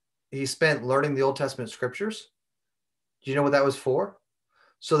spent learning the Old Testament scriptures. Do you know what that was for?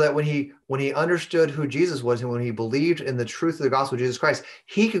 So that when he understood who Jesus was and when he believed in the truth of the gospel of Jesus Christ,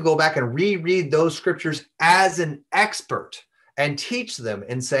 he could go back and reread those scriptures as an expert and teach them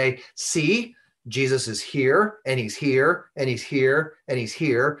and say, see, Jesus is here, and he's here, and he's here, and he's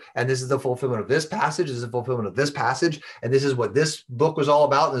here, and this is the fulfillment of this passage, this is the fulfillment of this passage, and this is what this book was all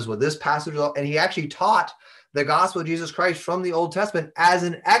about, and this is what this passage was all. And he actually taught the gospel of Jesus Christ from the Old Testament as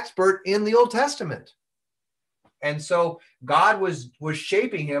an expert in the Old Testament. And so God was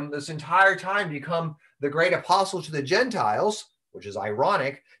shaping him this entire time to become the great apostle to the Gentiles, which is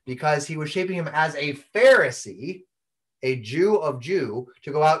ironic because he was shaping him as a Pharisee, a Jew of Jew,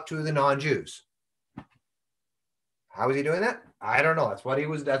 to go out to the non-Jews. How was he doing that? I don't know. That's what he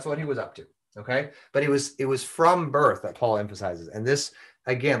was up to. Okay. But it was from birth that Paul emphasizes. And this,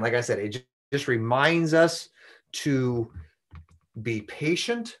 again, like I said, it just reminds us to be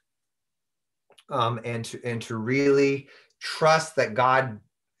patient, and to really trust that God,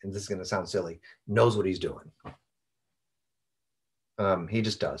 and this is going to sound silly, knows what he's doing. He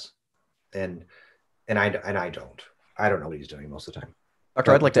just does. And I don't. I don't know what he's doing most of the time.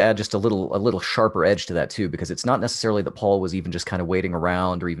 Doctor, I'd like to add just a little sharper edge to that too, because it's not necessarily that Paul was even just kind of waiting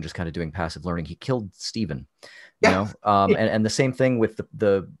around or even just kind of doing passive learning. He killed Stephen, you know, and the same thing with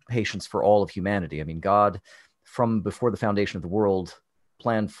the patience for all of humanity. I mean, God, from before the foundation of the world,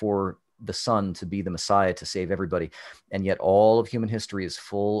 planned for the Son to be the Messiah to save everybody, and yet all of human history is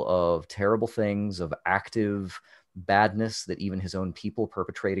full of terrible things, of active badness that even his own people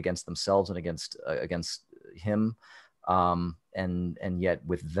perpetrate against themselves and against him. And yet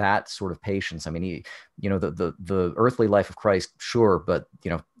with that sort of patience, I mean, he, you know, the earthly life of Christ, sure, but,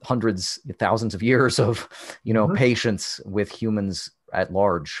 you know, hundreds, thousands of years of, you know, patience with humans at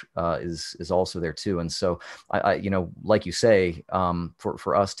large is also there too. And so I you know, like you say,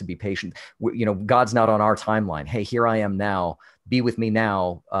 for us to be patient, you know, God's not on our timeline. Hey, here I am now, be with me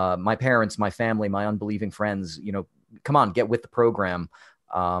now. My parents, my family, my unbelieving friends, you know, come on, get with the program.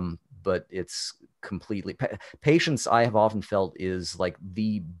 But it's completely patience. I have often felt is like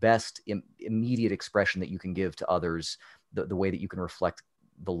the best immediate expression that you can give to others. The way that you can reflect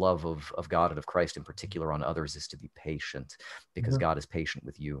the love of God and of Christ in particular on others is to be patient, because God is patient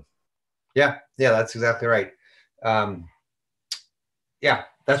with you. Yeah, that's exactly right. Yeah,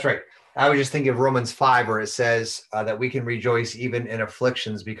 that's right. I was just thinking of Romans 5, where it says that we can rejoice even in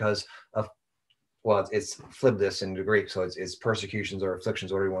afflictions because of, well, it's flip this into Greek, so it's persecutions or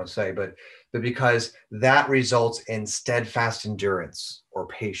afflictions, whatever you want to say, but because that results in steadfast endurance or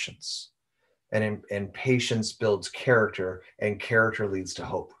patience. And patience builds character, and character leads to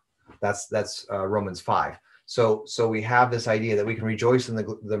hope. That's Romans 5. So we have this idea that we can rejoice in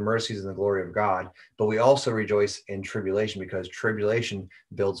the mercies and the glory of God, but we also rejoice in tribulation, because tribulation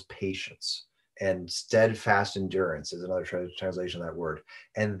builds patience, and steadfast endurance is another translation of that word.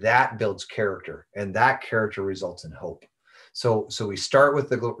 And that builds character, and that character results in hope. So we start with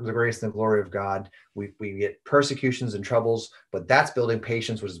the grace and the glory of God. We get persecutions and troubles, but that's building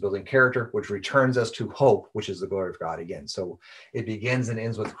patience, which is building character, which returns us to hope, which is the glory of God again. So it begins and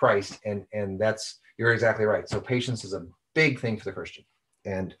ends with Christ, and that's, you're exactly right. So patience is a big thing for the Christian,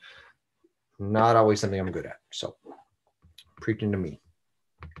 and not always something I'm good at. So preaching to me.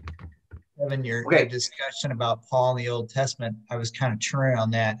 Kevin, your discussion about Paul in the Old Testament, I was kind of churning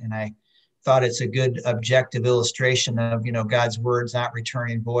on that, and I thought it's a good objective illustration of, you know, God's words not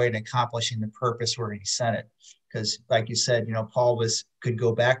returning void, accomplishing the purpose where he sent it. Because like you said, you know, Paul could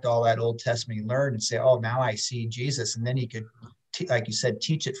go back to all that Old Testament he learned and say, oh, now I see Jesus. And then he could, like you said,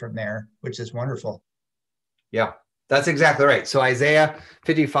 teach it from there, which is wonderful. Yeah, that's exactly right. So Isaiah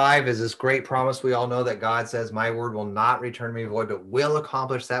 55 is this great promise. We all know that God says, my word will not return to me void, but will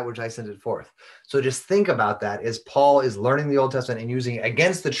accomplish that which I sent it forth. So just think about that as Paul is learning the Old Testament and using it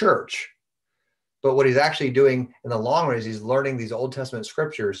against the church. But what he's actually doing in the long run is he's learning these Old Testament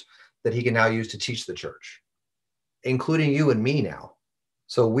scriptures that he can now use to teach the church, including you and me now.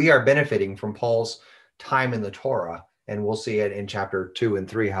 So we are benefiting from Paul's time in the Torah, and we'll see it in chapter 2 and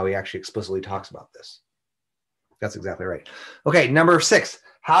 3, how he actually explicitly talks about this. That's exactly right. Okay, number 6.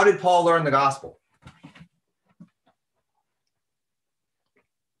 How did Paul learn the gospel?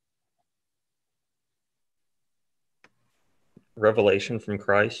 Revelation from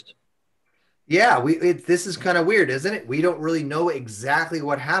Christ. Yeah, this is kind of weird, isn't it? We don't really know exactly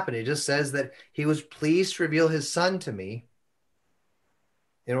what happened. It just says that he was pleased to reveal his son to me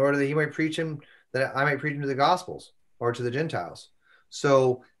in order that he might preach him, that I might preach him to the Gospels or to the Gentiles.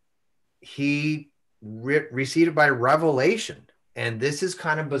 So he received it by revelation. And this is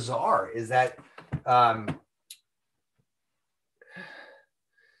kind of bizarre, is that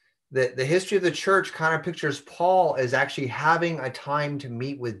the history of the church kind of pictures Paul as actually having a time to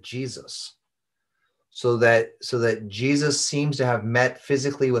meet with Jesus. So that Jesus seems to have met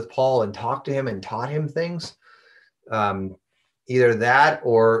physically with Paul and talked to him and taught him things. Either that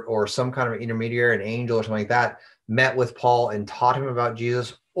or some kind of intermediary, an angel or something like that, met with Paul and taught him about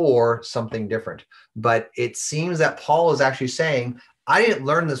Jesus, or something different. But it seems that Paul is actually saying, I didn't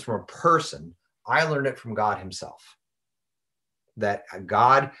learn this from a person. I learned it from God himself. That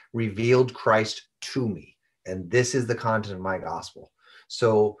God revealed Christ to me. And this is the content of my gospel.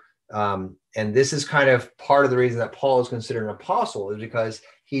 So, and this is kind of part of the reason that Paul is considered an apostle, is because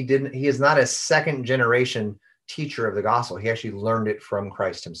he is not a second generation teacher of the gospel. He actually learned it from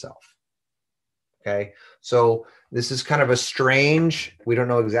Christ himself. Okay. So this is kind of a strange, we don't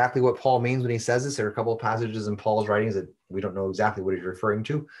know exactly what Paul means when he says this. There are a couple of passages in Paul's writings that we don't know exactly what he's referring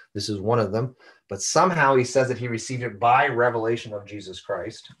to. This is one of them, but somehow he says that he received it by revelation of Jesus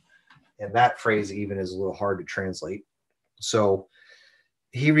Christ. And that phrase even is a little hard to translate. So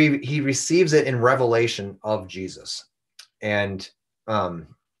he receives it in revelation of Jesus. And we'll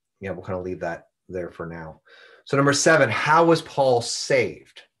kind of leave that there for now. So number 7, how was Paul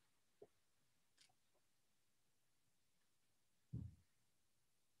saved?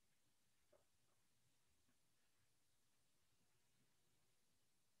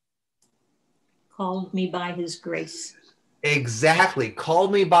 Called me by his grace. Exactly.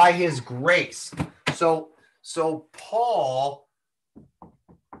 Called me by his grace. So Paul,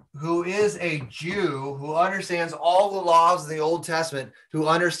 who is a Jew, who understands all the laws of the Old Testament, who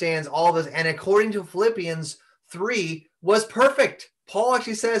understands all this, and according to Philippians 3, was perfect. Paul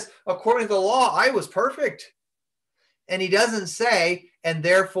actually says, according to the law, I was perfect. And he doesn't say, and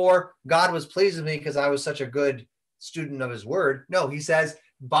therefore God was pleased with me because I was such a good student of his word. No, he says,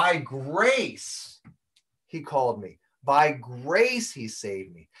 by grace he called me. By grace he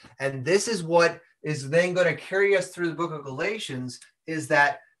saved me. And this is what is then going to carry us through the book of Galatians, is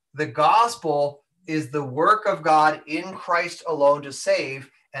that the gospel is the work of God in Christ alone to save,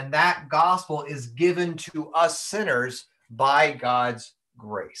 and that gospel is given to us sinners by God's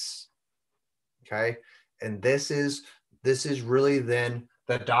grace. Okay? And this is really then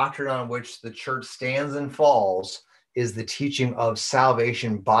the doctrine on which the church stands and falls, is the teaching of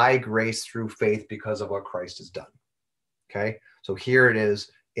salvation by grace through faith because of what Christ has done. Okay? So here it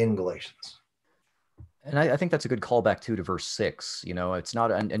is in Galatians. And I think that's a good callback too to verse 6. It's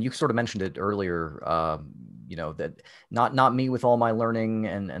not, and you sort of mentioned it earlier, that not me with all my learning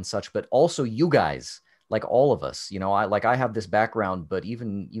and such, but also you guys, like all of us. I have this background, but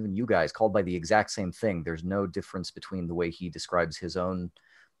even you guys, called by the exact same thing. There's no difference between the way he describes his own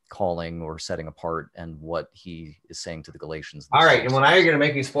calling or setting apart and what he is saying to the Galatians. All right, and when I'm going to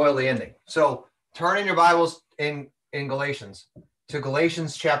make me spoil the ending. So turn in your Bibles in Galatians to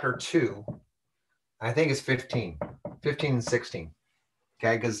Galatians chapter 2. I think it's 15 and 16.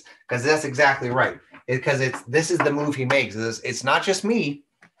 Okay, because that's exactly right. Because this is the move he makes. It's not just me.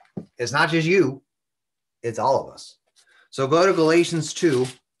 It's not just you. It's all of us. So go to Galatians 2.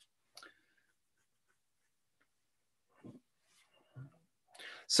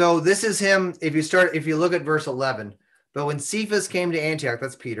 So this is him. If you look at verse 11, but when Cephas came to Antioch,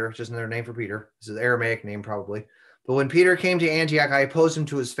 that's Peter, just another name for Peter. This is an Aramaic name probably. But when Peter came to Antioch, I opposed him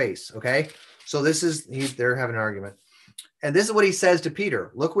to his face. Okay. So they're having an argument. And this is what he says to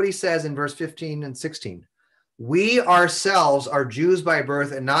Peter. Look what he says in verse 15 and 16. We ourselves are Jews by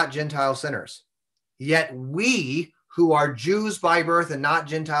birth and not Gentile sinners. Yet we who are Jews by birth and not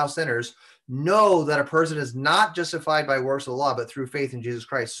Gentile sinners know that a person is not justified by works of the law, but through faith in Jesus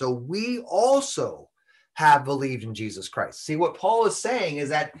Christ. So we also have believed in Jesus Christ. See, what Paul is saying is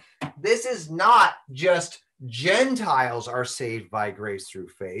that this is not just Gentiles are saved by grace through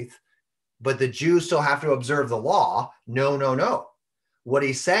faith, but the Jews still have to observe the law. No. What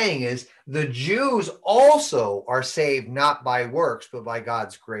he's saying is the Jews also are saved not by works, but by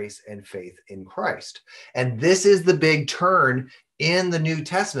God's grace and faith in Christ. And this is the big turn in the New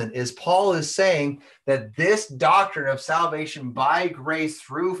Testament, is Paul is saying that this doctrine of salvation by grace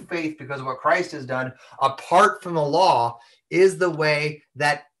through faith because of what Christ has done, apart from the law, is the way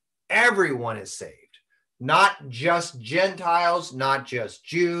that everyone is saved. Not just Gentiles, not just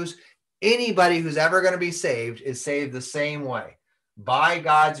Jews. Anybody who's ever going to be saved is saved the same way, by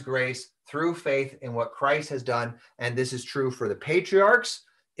God's grace through faith in what Christ has done. And this is true for the patriarchs.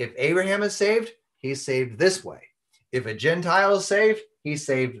 If Abraham is saved, he's saved this way. If a Gentile is saved, he's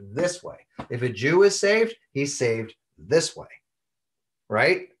saved this way. If a Jew is saved, he's saved this way.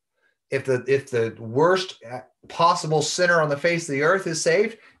 Right? If the worst possible sinner on the face of the earth is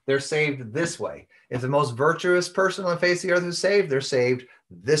saved, they're saved this way. If the most virtuous person on the face of the earth is saved, they're saved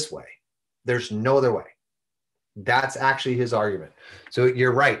this way. There's no other way. That's actually his argument. So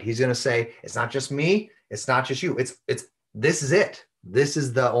you're right. He's going to say, it's not just me. It's not just you. This is it. This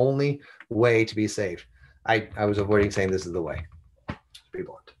is the only way to be saved. I was avoiding saying this is the way. To be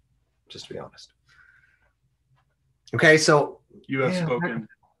blunt, just to be honest. Okay, so you have spoken.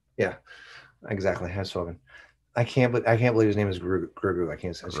 Yeah, exactly. I've spoken. I can't believe his name is Grogu.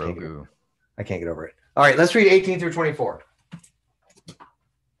 I can't get over it. All right, let's read 18 through 24.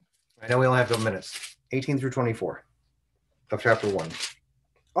 I know we only have 12 minutes. 18 through 24 of chapter 1.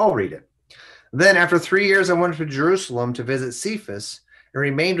 I'll read it. Then after 3 years, I went to Jerusalem to visit Cephas and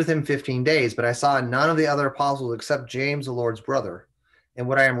remained with him 15 days. But I saw none of the other apostles except James, the Lord's brother. And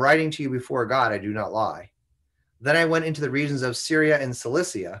what I am writing to you before God, I do not lie. Then I went into the regions of Syria and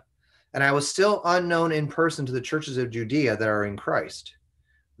Cilicia, and I was still unknown in person to the churches of Judea that are in Christ.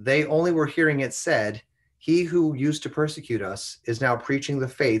 They only were hearing it said, he who used to persecute us is now preaching the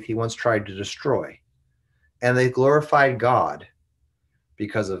faith he once tried to destroy. And they glorified God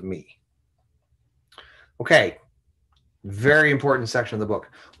because of me. Okay, very important section of the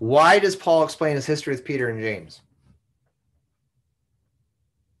book. Why does Paul explain his history with Peter and James?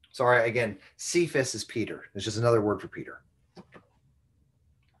 Sorry, again, Cephas is Peter. It's just another word for Peter.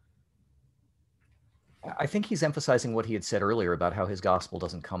 I think he's emphasizing what he had said earlier about how his gospel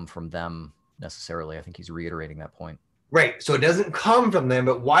doesn't come from them necessarily. I think he's reiterating that point. Right. So it doesn't come from them,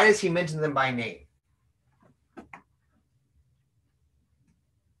 but why does he mention them by name?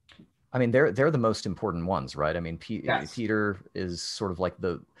 I mean, they're the most important ones, right? I mean, Yes. Peter is sort of like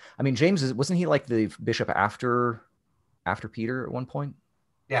James wasn't he like the bishop after Peter at one point?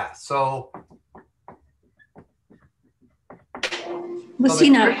 Yeah. So Was he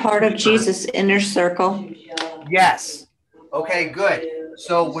not part of Jesus' inner circle? yes. Okay, good.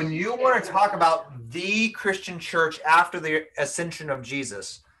 So when you want to talk about the Christian church after the ascension of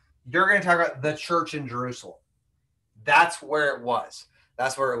Jesus, you're going to talk about the church in Jerusalem. That's where it was.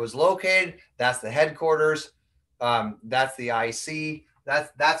 That's where it was located. That's the headquarters. That's the IC.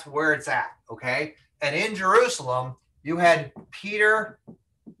 That's where it's at. Okay. And in Jerusalem, you had Peter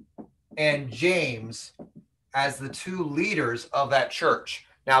and James as the two leaders of that church.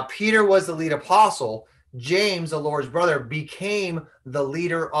 Now, Peter was the lead apostle. James, the Lord's brother, became the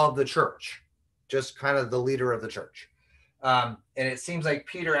leader of the church, just kind of the leader of the church. And it seems like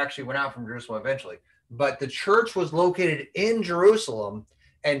Peter actually went out from Jerusalem eventually. But the church was located in Jerusalem,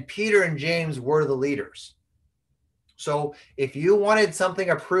 and Peter and James were the leaders. So if you wanted something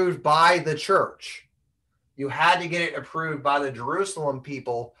approved by the church, you had to get it approved by the Jerusalem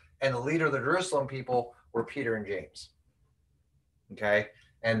people, and the leader of the Jerusalem people were Peter and James. Okay?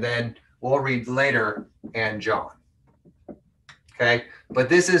 And then we'll read later and John. Okay? But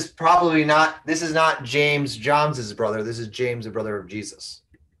this is not James, John's brother. This is James, the brother of Jesus.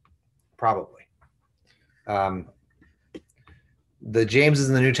 Probably. The Jameses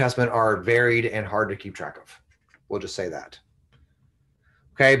in the New Testament are varied and hard to keep track of. We'll just say that.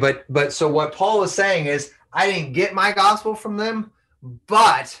 Okay, but so what Paul is saying is, I didn't get my gospel from them,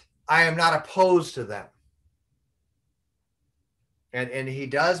 but I am not opposed to them. And he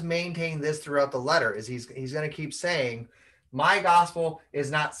does maintain this throughout the letter, is he's going to keep saying, my gospel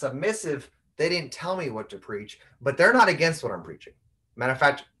is not submissive. They didn't tell me what to preach, but they're not against what I'm preaching. Matter of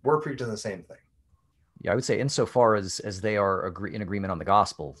fact, we're preaching the same thing. Yeah, I would say insofar as they are in agreement on the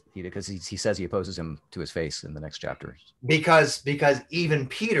gospel, because he says he opposes him to his face in the next chapter. Because even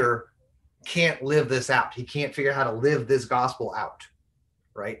Peter can't live this out. He can't figure out how to live this gospel out,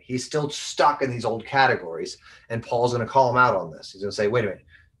 right? He's still stuck in these old categories, and Paul's going to call him out on this. He's going to say, wait a minute,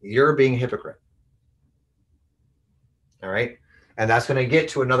 you're being a hypocrite. All right? And that's going to get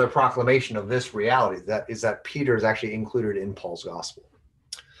to another proclamation of this reality, that Peter is actually included in Paul's gospel.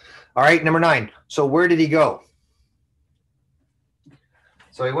 All right, number 9. So where did he go?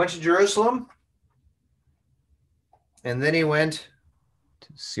 So he went to Jerusalem, and then he went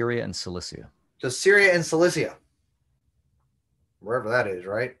to Syria and Cilicia. Wherever that is,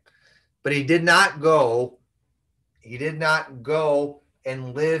 right? But he did not go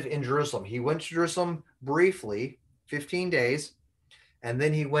and live in Jerusalem. He went to Jerusalem briefly, 15 days, and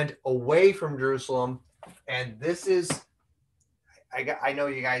then he went away from Jerusalem. And this is, I know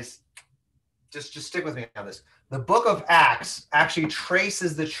you guys, just stick with me on this. The book of Acts actually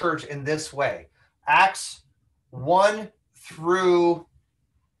traces the church in this way. Acts 1 through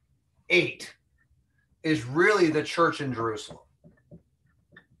 8 is really the church in Jerusalem.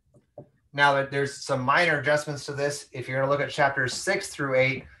 Now, there's some minor adjustments to this. If you're going to look at chapters 6 through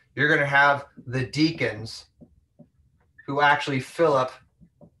 8, you're going to have the deacons who actually Philip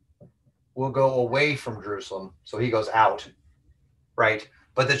will go away from Jerusalem. So he goes out, right?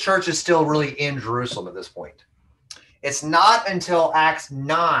 But the church is still really in Jerusalem at this point. It's not until Acts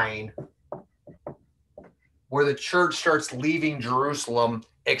 9 where the church starts leaving Jerusalem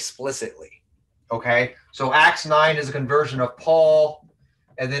explicitly, okay? So Acts 9 is a conversion of Paul,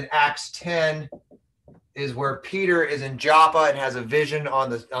 and then Acts 10 is where Peter is in Joppa and has a vision on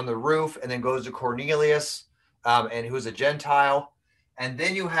the roof, and then goes to Cornelius, and who's a Gentile. And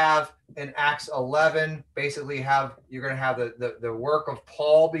then you have in Acts 11, basically you're going to have the work of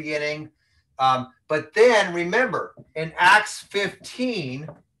Paul beginning. But then remember, in Acts 15,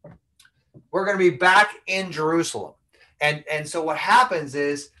 we're going to be back in Jerusalem. And so what happens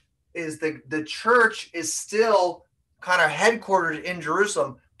is the church is still kind of headquartered in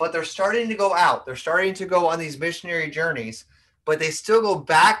Jerusalem, but they're starting to go out. They're starting to go on these missionary journeys, but they still go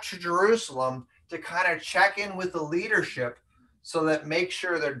back to Jerusalem to kind of check in with the leadership so that make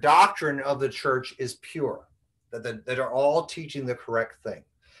sure their doctrine of the church is pure, that are all teaching the correct thing.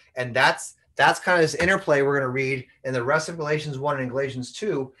 And that's kind of this interplay we're going to read in the rest of Galatians 1 and Galatians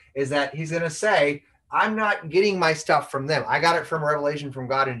 2, is that he's going to say, I'm not getting my stuff from them. I got it from revelation from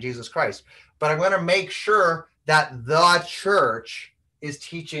God in Jesus Christ, but I'm going to make sure that the church is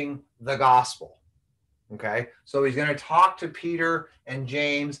teaching the gospel. Okay. So he's going to talk to Peter and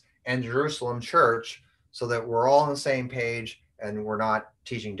James and Jerusalem church so that we're all on the same page and we're not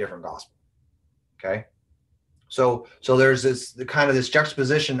teaching different gospel. Okay. So there's this kind of this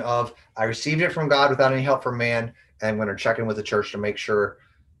juxtaposition of I received it from God without any help from man, and I'm going to check in with the church to make sure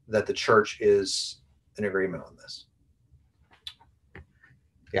that the church is in agreement on this.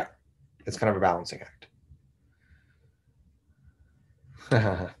 Yeah, it's kind of a balancing act.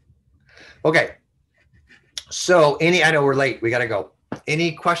 Okay. So I know we're late. We got to go.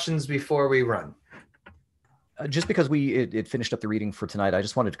 Any questions before we run? Just because it finished up the reading for tonight, I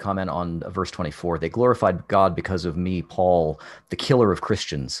just wanted to comment on verse 24. They glorified God because of me, Paul, the killer of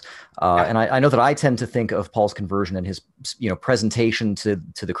Christians. And I know that I tend to think of Paul's conversion and his presentation to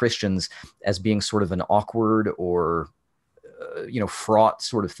the Christians as being sort of an awkward or fraught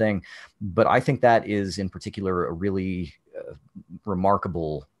sort of thing. But I think that is in particular a really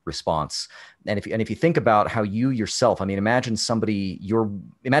remarkable response. And if you think about how you yourself, I mean, imagine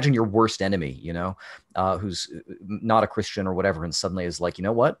your worst enemy, who's not a Christian or whatever, and suddenly is like, you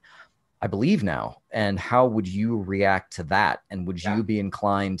know what? I believe now. And how would you react to that? And would you be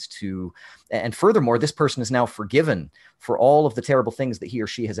inclined to, and furthermore, this person is now forgiven for all of the terrible things that he or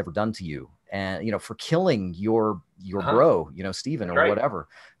she has ever done to you. And, for killing your bro, Stephen or whatever.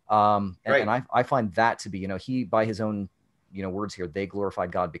 And I find that to be, he, by his own, words here, they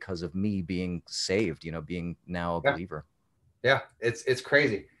glorified God because of me being saved, being now a believer. Yeah. It's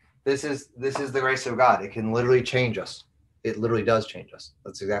crazy. This is the grace of God. It can literally change us. It literally does change us.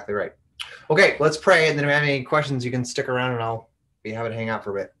 That's exactly right. Okay, let's pray. And then if you have any questions, you can stick around and I'll be happy to hang out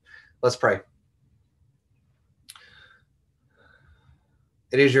for a bit. Let's pray.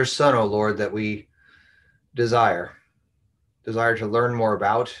 It is your Son, O Lord, that we desire to learn more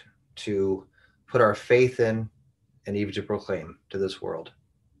about, to put our faith in, and even to proclaim to this world.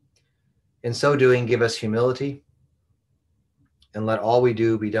 In so doing, give us humility, and let all we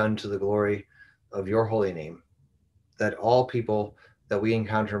do be done to the glory of your holy name, that all people that we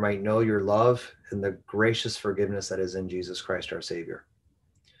encounter might know your love and the gracious forgiveness that is in Jesus Christ, our Savior.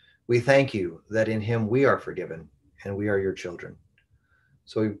 We thank you that in him we are forgiven and we are your children.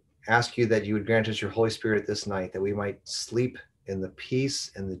 So we ask you that you would grant us your Holy Spirit this night, that we might sleep in the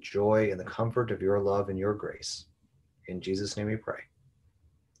peace and the joy and the comfort of your love and your grace. In Jesus' name we pray.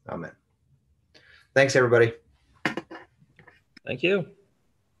 Amen. Thanks, everybody. Thank you.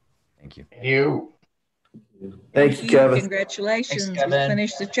 Thank you. Thank you, Kevin. Congratulations. We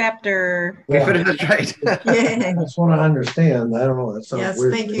finished the chapter. We finished it right. I just want to understand. I don't know. That sounds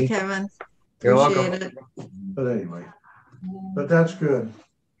weird. Thank you, Kevin. You're welcome. It. But anyway, that's good.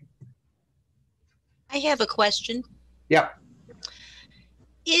 I have a question. Yeah.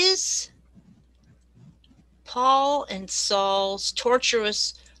 Is Paul and Saul's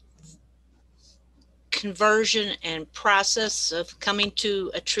torturous conversion and process of coming to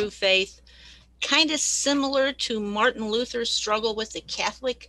a true faith kind of similar to Martin Luther's struggle with the Catholic